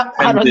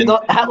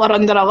Hitler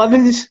under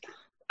 11s.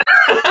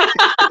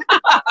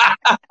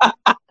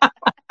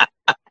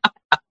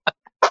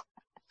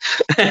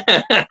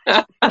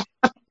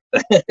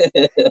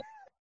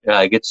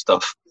 Yeah, good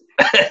stuff.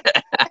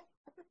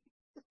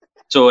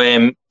 So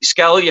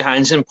Scarlett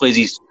Johansson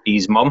plays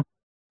his mum,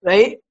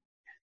 right?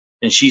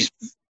 And she's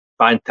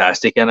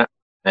fantastic in it,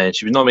 and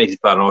she was nominated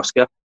for an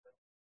Oscar.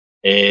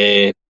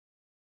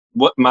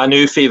 What my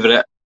new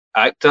favourite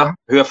actor,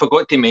 who I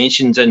forgot to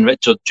mention, is in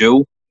Richard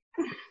Jewell.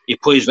 He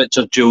plays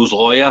Richard Jewell's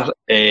lawyer,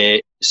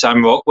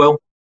 Sam Rockwell,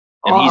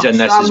 and he's in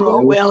this as well.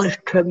 Sam Rockwell is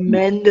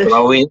tremendous.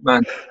 Brilliant,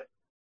 man.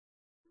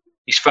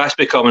 He's fast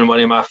becoming one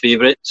of my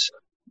favourites,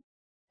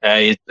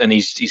 and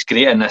he's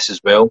great in this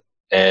as well.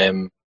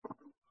 I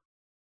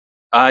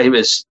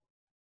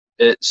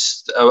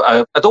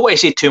don't want to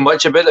say too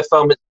much about the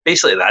film.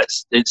 Basically,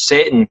 it's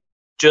set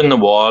during the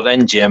war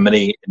in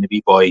Germany, and the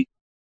wee boy,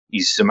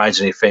 he's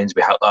imaginary friends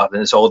with Hitler,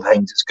 and it's all the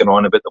things that's going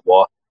on about the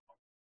war.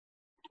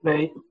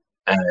 Right.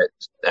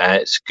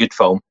 It's a good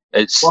film.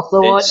 It's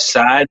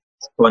sad,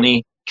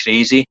 funny,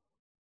 crazy.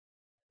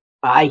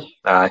 Aye.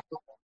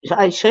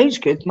 It sounds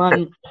good,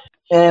 man.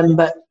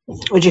 But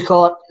what do you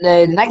call it?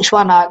 The next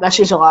one, this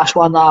is the last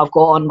one that I've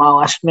got on my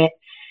list, mate.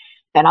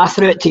 And I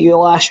threw it to you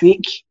last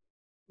week,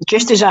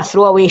 just as a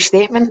throwaway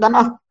statement, didn't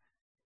I?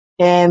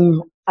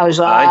 I was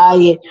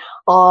like,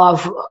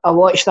 I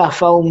watched a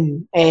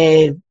film,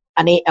 a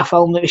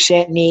film that was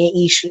set in the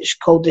 80s. It's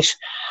called The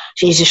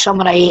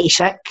Summer of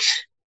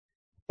 '86.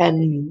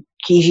 And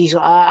Keezy's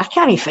like, I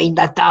can't find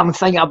a damn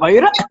thing about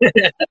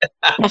it.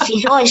 I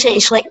says,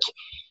 it's like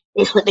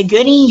the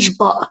Goonies,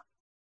 but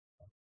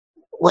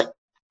like,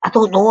 I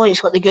don't know,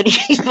 it's like the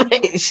Goonies, but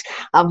it's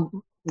a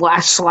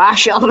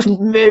slasher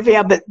movie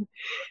about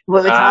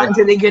what would happen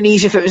to the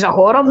Goonies if it was a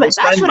horror movie.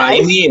 That's what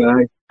it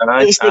is.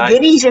 It's the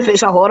Goonies if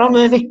it's a horror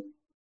movie,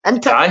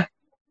 isn't it?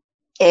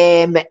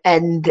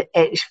 And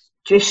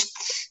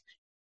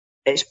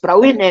it's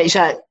brilliant. It's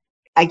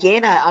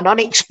again an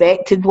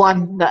unexpected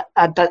one that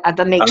I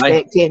didn't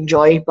expect to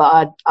enjoy,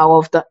 but I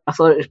loved it. I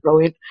thought it was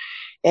brilliant.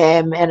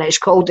 And it's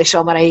called The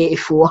Summer of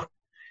 '84.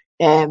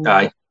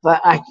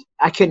 But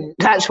I couldn't.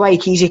 That's why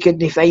Keezy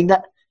couldn't find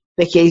it,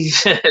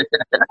 because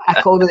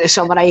I called it The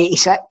Summer of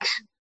 '86.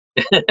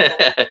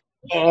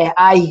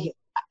 I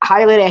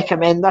highly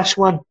recommend this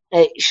one.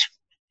 It's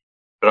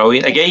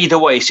brilliant. Again, you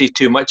don't want to say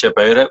too much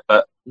about it,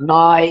 but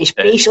no, it's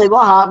basically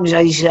what happens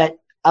is that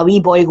a wee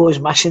boy goes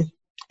missing,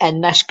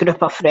 and this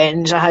group of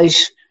friends of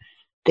his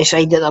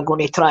decide that they're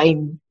going to try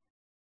and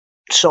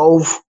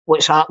solve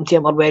what's happened to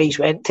him or where he's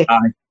went to.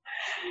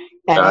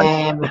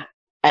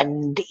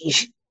 And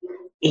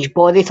his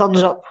body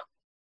turns up.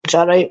 Is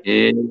that right?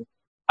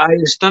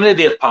 It's none of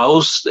their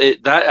pals.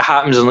 That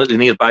happens in the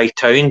nearby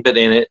town, but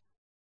then it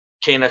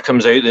kind of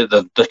comes out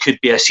that there could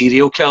be a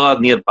serial killer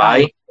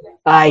nearby.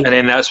 Aye. And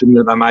then that's when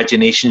their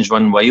imaginations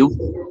run wild.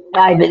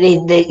 Aye, but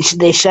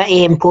the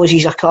city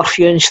imposes a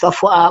curfew and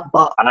stuff like that.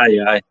 But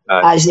aye.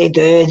 As they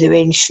do, they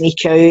went and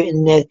sneak out,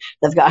 and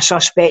they've got a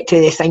suspect who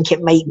they think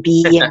it might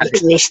be, and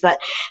they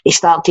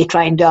start to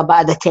try and do a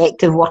bit of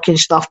detective work and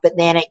stuff. But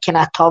then it kind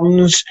of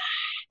turns,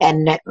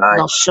 and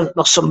there's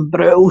some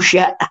brutal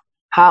shit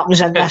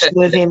happens in this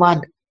movie,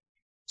 man.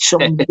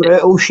 Some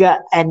brutal shit,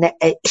 and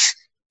it's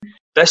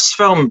this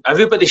film.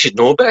 Everybody should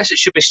know about this. It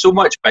should be so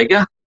much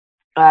bigger.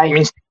 Aye. I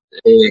mean,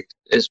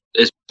 it's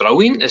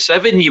brilliant. It's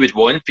everything you would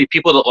want for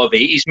people that love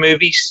 80s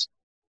movies.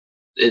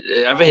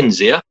 Everything's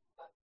there.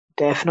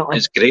 Definitely.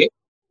 It's great.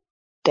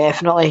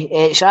 Definitely.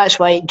 That's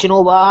why, do you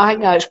know what? I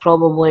think that's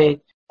probably,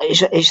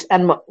 it's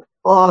in my,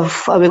 are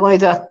we going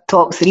to do a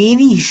top 3 of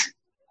these?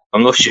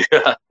 I'm not sure.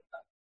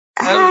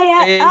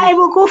 Aye,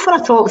 we'll go for a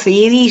top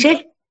 3 of these,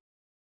 eh?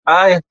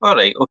 Aye,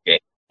 alright, okay.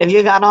 Have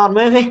you got another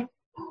movie?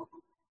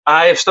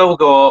 I've still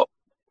got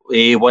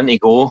one to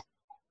go.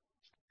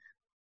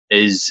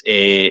 Is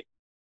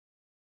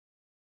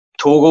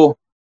Togo.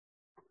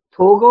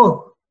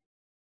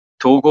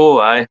 Togo,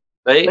 aye.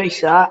 Right?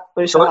 What's that?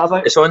 What's that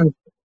about? It's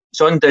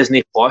on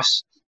Disney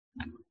Plus,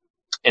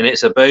 and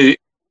it's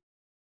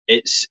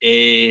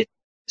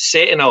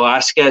set in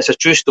Alaska. It's a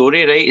true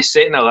story, right? It's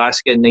set in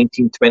Alaska in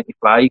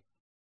 1925,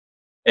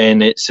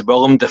 and it's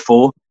Willem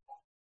Dafoe.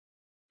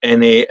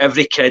 And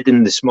every kid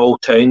in the small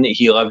town that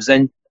he lives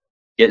in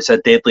gets a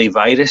deadly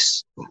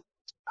virus. I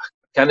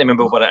can't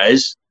remember what it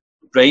is,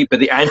 right? But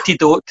the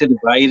antidote to the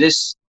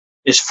virus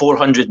is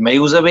 400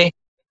 miles away.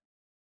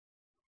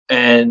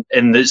 And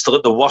it's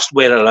the worst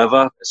weather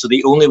ever. So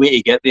the only way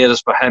to get there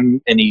is for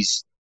him and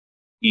his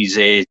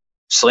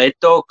sled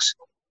dogs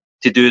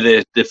to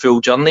do the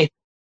full journey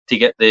to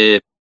get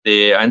the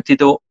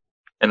antidote.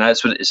 And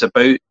that's what it's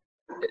about.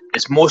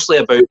 It's mostly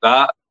about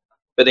that.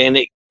 But then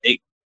it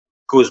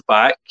goes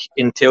back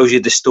and tells you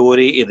the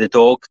story of the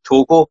dog,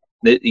 Togo,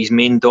 his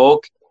main dog.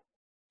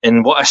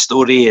 And what a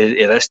story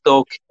of this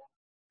dog.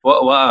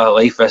 What a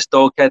life this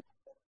dog had.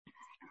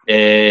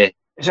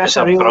 Is this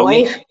a real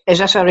life? Is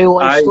this a real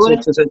life story?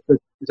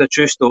 It's a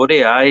true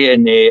story, aye.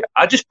 And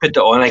I just put it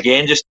on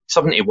again, just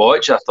something to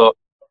watch. I thought,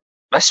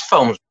 this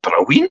film's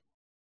brilliant.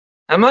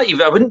 I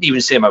wouldn't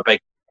even say I'm a big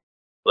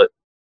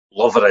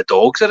lover of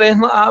dogs or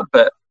anything like that,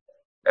 but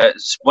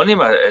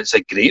it's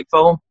a great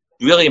film.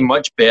 Really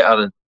much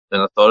better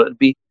than I thought it'd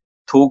be.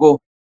 Togo.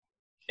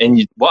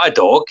 And what a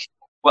dog.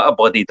 What a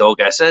bloody dog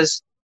this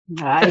is.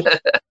 Aye.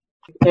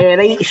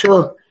 Right,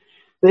 so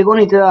we're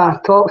going to do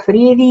a top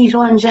 3 of these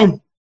ones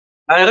then.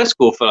 Aye, let's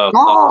go for a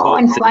top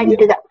in fact,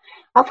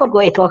 I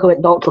forgot to talk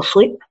about Dr.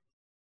 Sleep.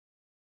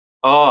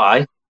 Oh,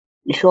 aye.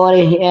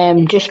 Sorry,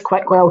 just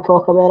quickly I'll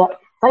talk about it.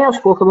 I think I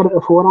spoke about it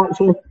before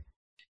actually.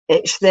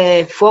 It's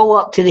the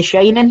follow-up to The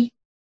Shining.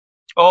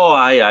 Oh,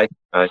 aye.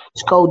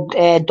 It's called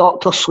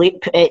Dr.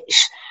 Sleep.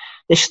 It's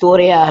the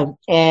story of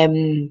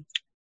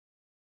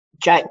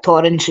Jack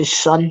Torrance's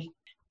son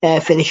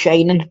for The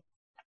Shining,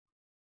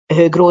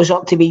 who grows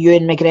up to be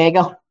Ewan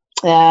McGregor.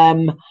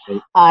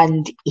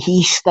 And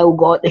he's still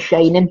got The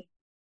Shining.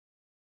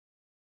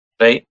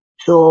 Right.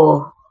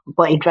 So,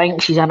 but he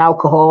drinks, he's an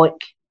alcoholic,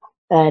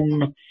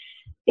 and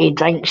he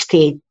drinks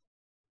to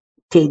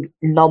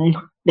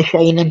numb The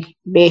Shining,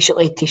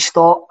 basically to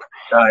stop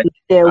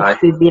himself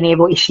from being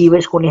able to see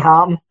what's going to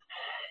happen.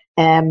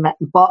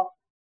 But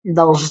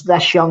there's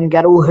this young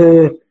girl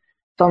who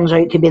turns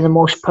out to be the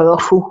most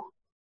powerful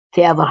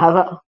to ever have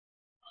it,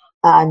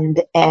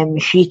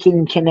 and she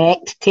can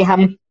connect to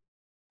him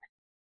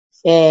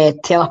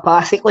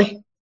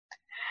telepathically.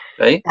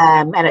 Right.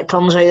 And it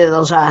turns out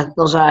that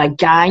there's a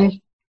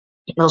gang,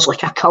 there's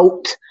like a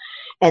cult,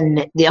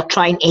 and they're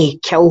trying to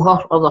kill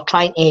her, or they're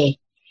trying to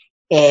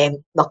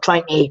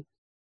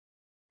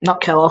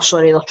not kill her,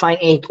 sorry, they're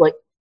trying to like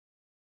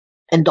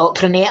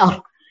indoctrinate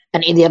her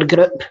into their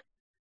group.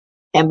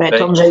 But it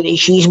turns out that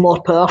she's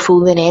more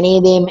powerful than any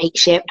of them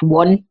except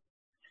one.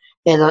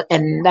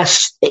 And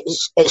this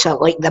it's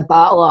like the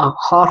battle of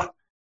her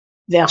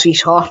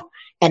versus her,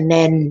 and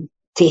then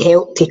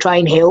to try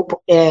and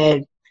help,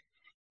 Ewan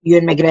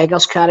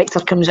McGregor's character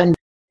comes in.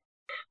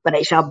 But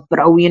it's a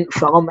brilliant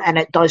film, and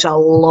it does a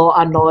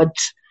lot of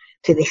nods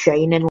to The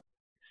Shining.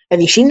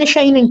 Have you seen The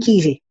Shining,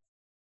 Keezy?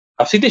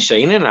 I've seen The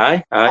Shining,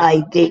 aye.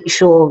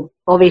 So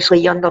obviously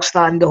you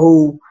understand the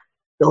whole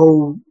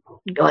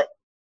like,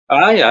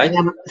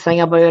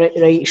 thing about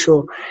it, right?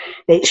 So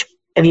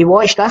have you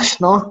watched this?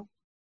 No.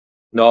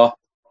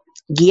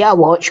 Yeah,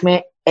 watch,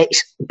 mate.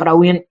 It's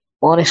brilliant,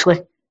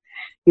 honestly.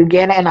 You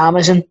get it on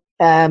Amazon.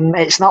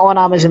 It's not on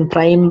Amazon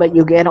Prime, but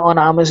you get it on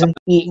Amazon.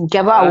 You can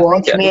give it a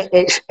watch, mate.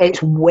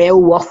 It's well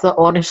worth it,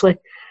 honestly.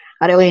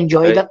 I really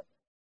enjoyed it.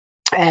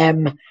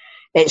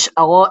 It's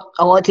a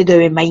lot to do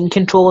with mind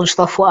control and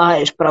stuff like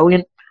that. It's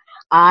brilliant,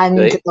 and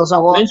there's a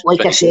lot.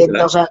 Like I said,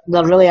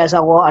 there really is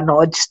a lot of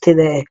nods to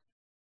the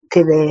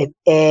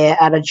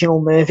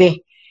original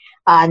movie,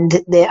 and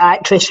the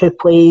actress who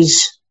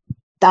plays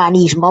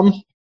Danny's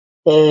mum,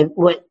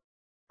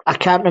 I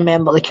can't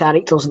remember the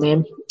character's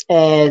name.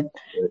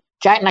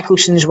 Jack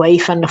Nicholson's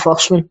wife in the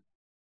first one.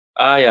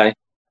 Aye.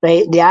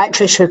 Right, the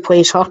actress who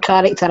plays her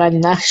character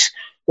in this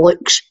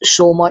looks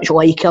so much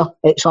like her.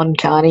 It's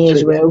uncanny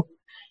as well.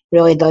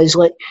 Really does.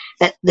 Like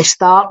at the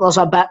start, there's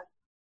a bit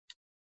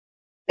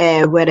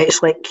where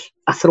it's like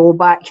a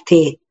throwback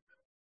to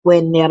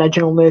when the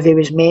original movie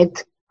was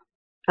made,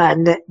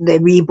 and the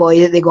wee boy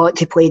that they got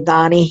to play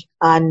Danny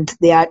and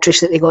the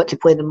actress that they got to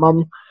play the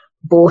mum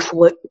both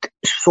looked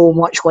so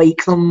much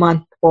like them,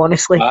 man.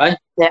 Honestly, and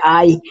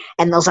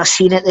there's a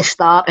scene at the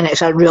start, and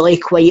it's a really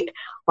quite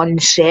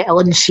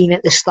unsettling scene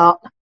at the start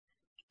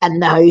in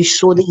the house,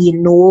 so that you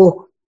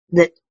know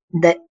that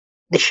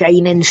The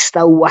Shining's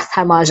still with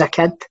him as a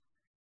kid.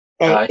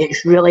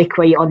 It's really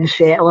quite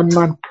unsettling,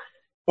 man.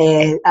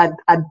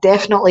 I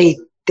definitely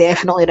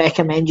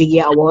recommend you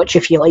get a watch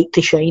if you like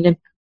The Shining.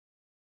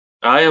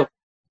 It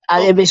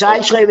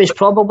was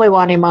probably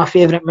one of my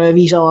favourite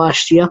movies of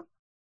last year.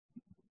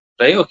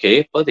 Right,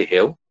 okay, bloody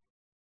hell.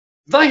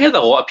 I heard a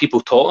lot of people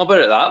talking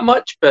about it that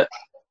much, but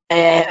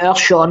our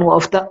Sean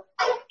loved it,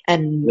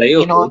 and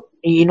you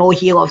know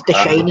he loved The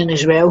Shining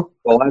as well.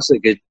 Well, that's a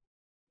good.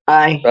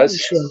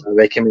 That's a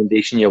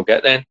recommendation you'll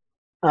get then.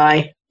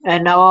 Aye,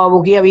 and now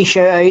we'll give a wee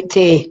shout out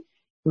to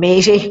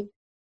Maisie.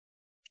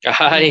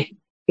 Aye.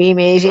 Wee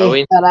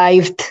Maisie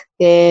arrived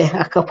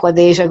a couple of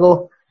days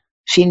ago.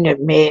 Seen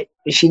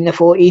the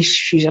photos.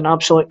 She's an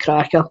absolute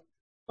cracker.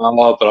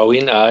 Oh,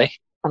 brilliant! Aye.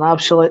 An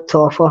absolute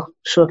topper.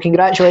 So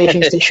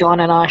congratulations to Sean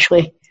and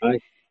Ashley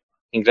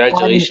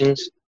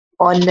Congratulations.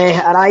 On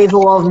the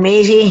arrival of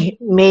Maisie,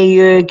 may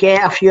you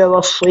get a few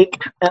hours sleep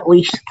at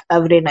least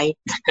every night.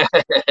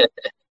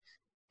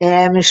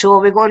 So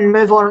we're going to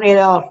move on to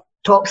our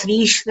top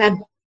threes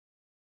then.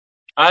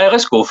 Aye,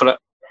 let's go for it.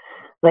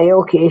 Right,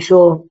 okay,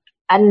 so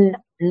in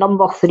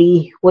number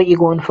 3, what are you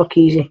going for,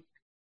 Keezy?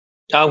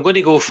 I'm going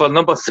to go for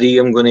number 3.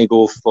 I'm going to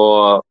go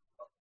for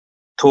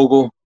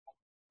Togo.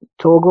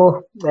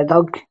 Togo, the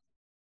Doug.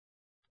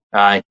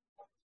 Aye.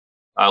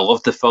 I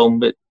love the film,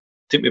 but it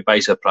took me by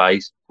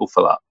surprise. Go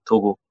for that,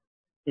 Togo.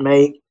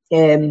 Right.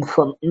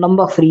 For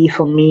number 3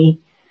 for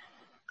me,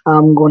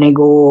 I'm going to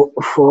go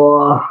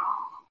for...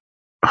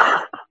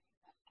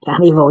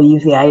 Can't even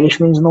believe the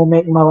Irishman's not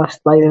making my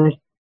list, by the way.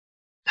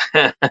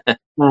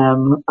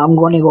 I'm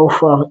going to go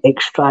for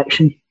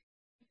Extraction.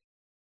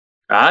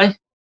 Aye?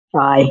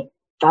 Aye.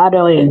 I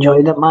really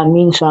enjoyed it, man.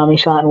 Me and Sammy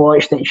sat and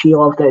watched it. She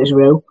loved it as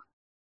well.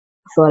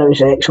 I thought it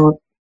was excellent.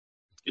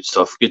 Good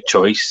stuff. Good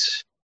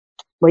choice.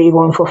 What are you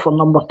going for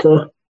number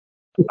 2?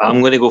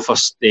 I'm going to go for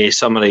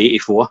Summer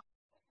 84.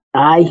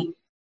 Aye.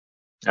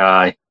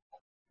 Aye.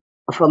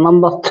 For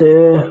number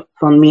 2,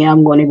 for me,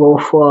 I'm going to go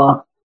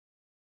for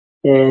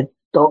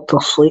Doctor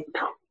Sleep.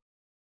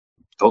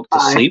 Doctor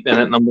Sleep in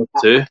at number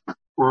 2.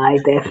 Aye,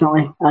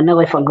 definitely. I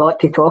nearly forgot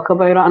to talk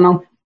about it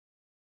now.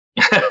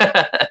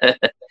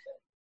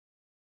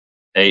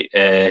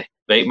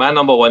 Right, my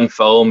number 1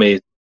 film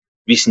of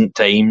recent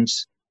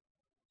times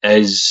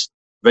is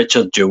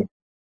Richard Jewell.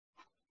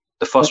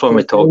 The first one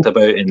we talked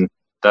about, and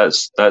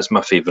that's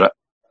my favourite.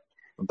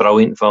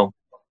 Brilliant film.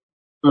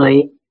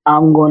 Right,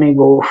 I'm going to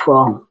go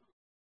for...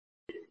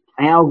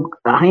 I think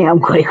I'm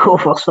going to go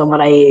for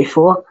Summer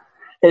 84.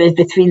 It was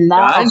between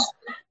that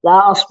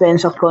or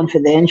Spencer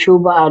Confidential,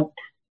 but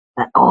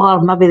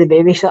or maybe The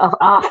Babysitter.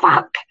 Ah,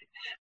 fuck.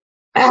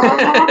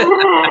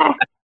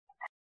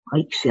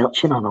 Like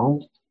Searching and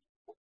all.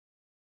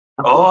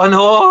 Oh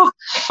no!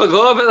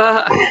 Forgot about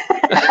that.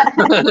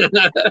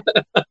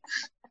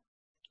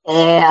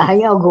 I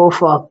think I'll go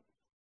for...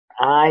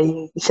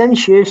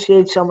 since you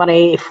said Summer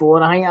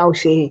 84, I think I'll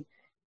say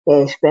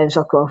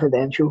Spencer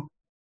Confidential.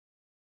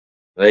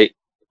 Right.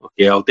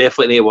 Okay, I'll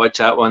definitely need to watch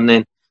that one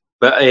then.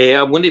 But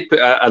I'm going to put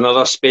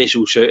another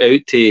special shout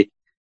out to,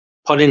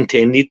 pun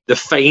intended, the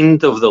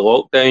find of the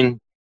lockdown,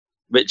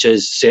 which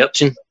is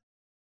Searching.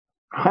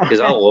 Because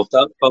I love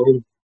that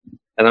film.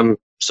 And I'm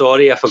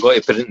sorry I forgot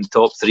to put it in the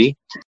top 3.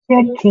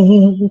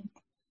 Searching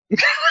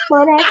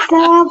for that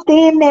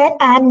something that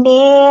I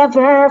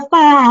never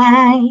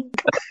find.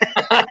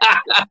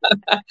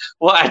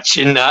 What a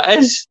tune that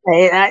is.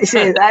 Hey, that's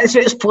it. That's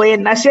what's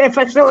playing this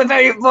episode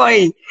out,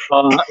 boy.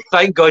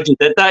 Thank God you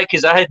did that,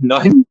 because I had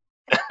none.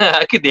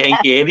 I couldn't think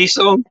of any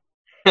song.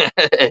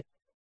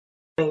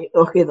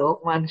 Okay,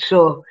 doc, man.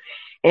 So,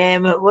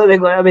 what are we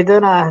going to be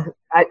doing? A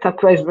actor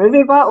quiz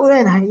movie battle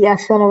then?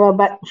 Yes, son of a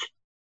bitch.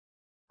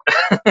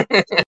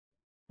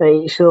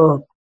 Right,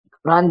 so,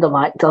 random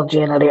actor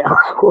generator.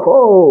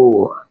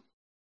 Whoa!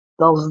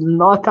 There's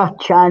not a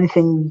chance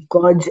in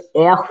God's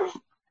earth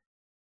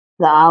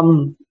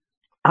that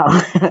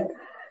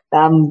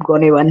I'm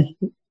going to win.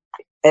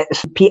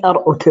 It's Peter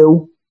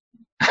O'Toole.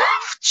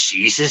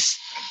 Jesus.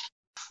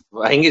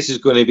 I think this is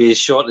going to be as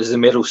short as the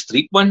Meryl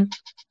Streep one.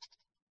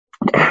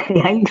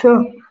 You think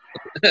so?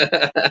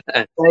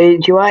 Right,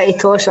 do you want to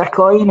toss a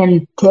coin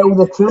and tell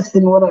the truth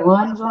and what it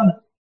lands on?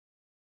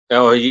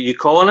 Oh, you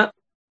calling it?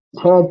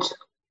 Heads.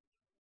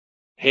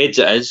 Heads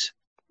it is.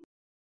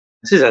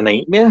 This is a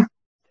nightmare.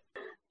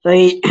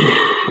 Right.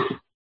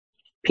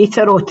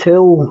 Peter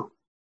O'Toole,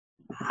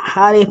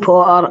 Harry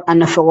Potter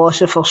and the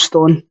Philosopher's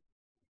Stone.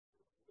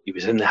 He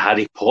was in the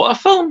Harry Potter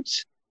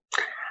films?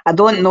 I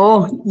don't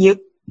know.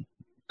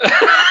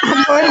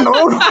 I don't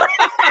know.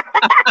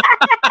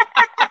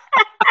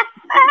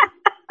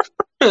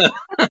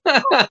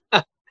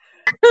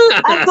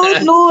 I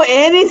don't know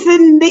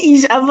anything that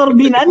he's ever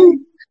been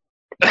in.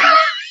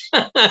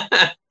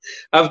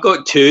 I've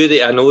got 2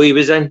 that I know he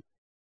was in.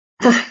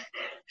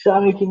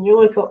 Sammy, can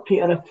you look up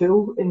Peter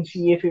O'Toole and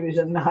see if he was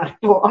in the Harry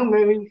Potter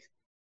movies?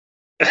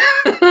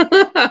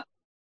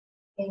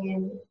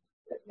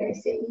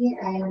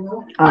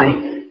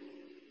 Aye.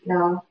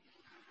 No.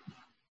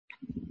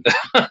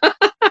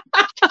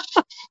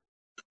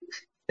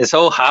 It's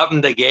all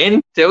happened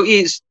again. Tell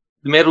you, it's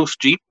Meryl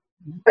Streep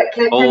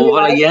all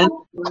over again.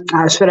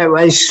 That's what it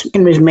was. He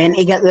was meant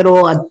to get the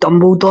role of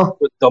Dumbledore.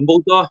 With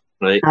Dumbledore?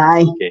 Right.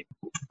 Aye. Okay.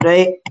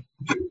 Right.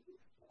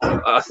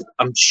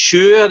 I'm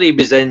sure he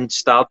was in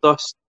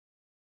Stardust.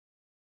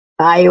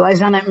 Aye, he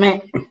was in it,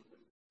 mate.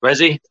 Was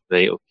he?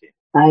 Right, okay.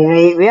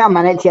 Aye, wait a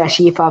minute till I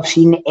see if I've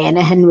seen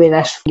anything with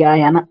this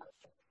guy in it.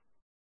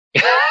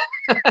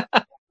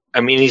 I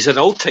mean, he's an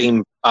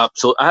all-time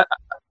absolute...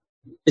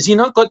 Has he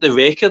not got the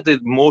record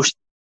of most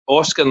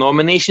Oscar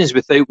nominations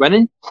without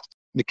winning?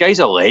 The guy's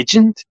a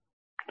legend.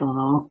 Don't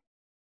know.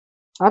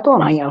 I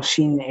don't think I've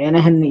seen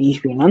anything that he's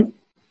been in.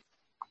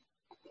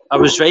 I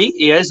was right,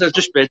 he is. I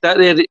just read that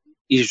there.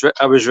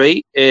 I was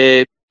right.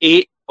 8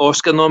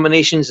 Oscar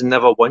nominations and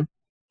never won.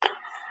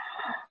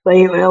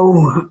 Right,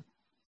 well,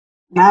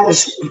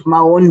 That's my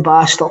own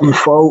bastard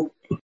fault.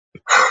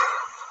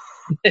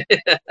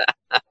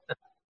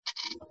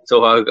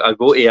 So I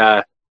go to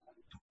a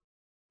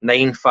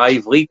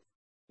 9-5 lead.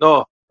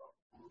 No.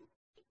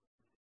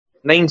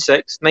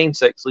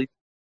 9-6 lead.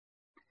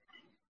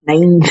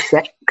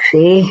 9-6,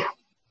 eh?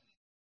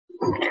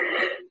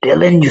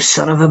 Dylan, you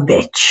son of a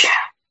bitch.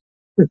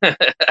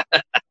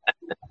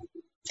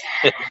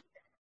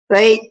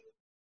 Right,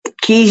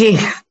 Keezy.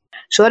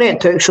 Sorry it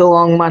took so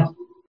long, man.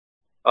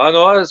 Oh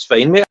no, it's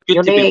fine, mate. Good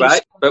You're to be next.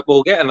 back, but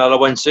we'll get another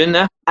one soon,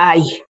 eh?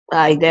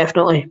 Aye,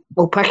 definitely.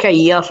 We'll pick a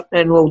year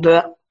and we'll do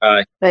it.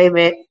 Aye. Right,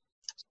 mate.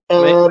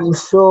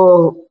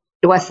 So,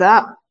 with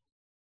that,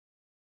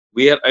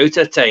 We're out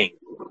of time.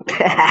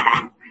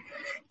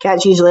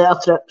 catch you later,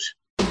 Trips.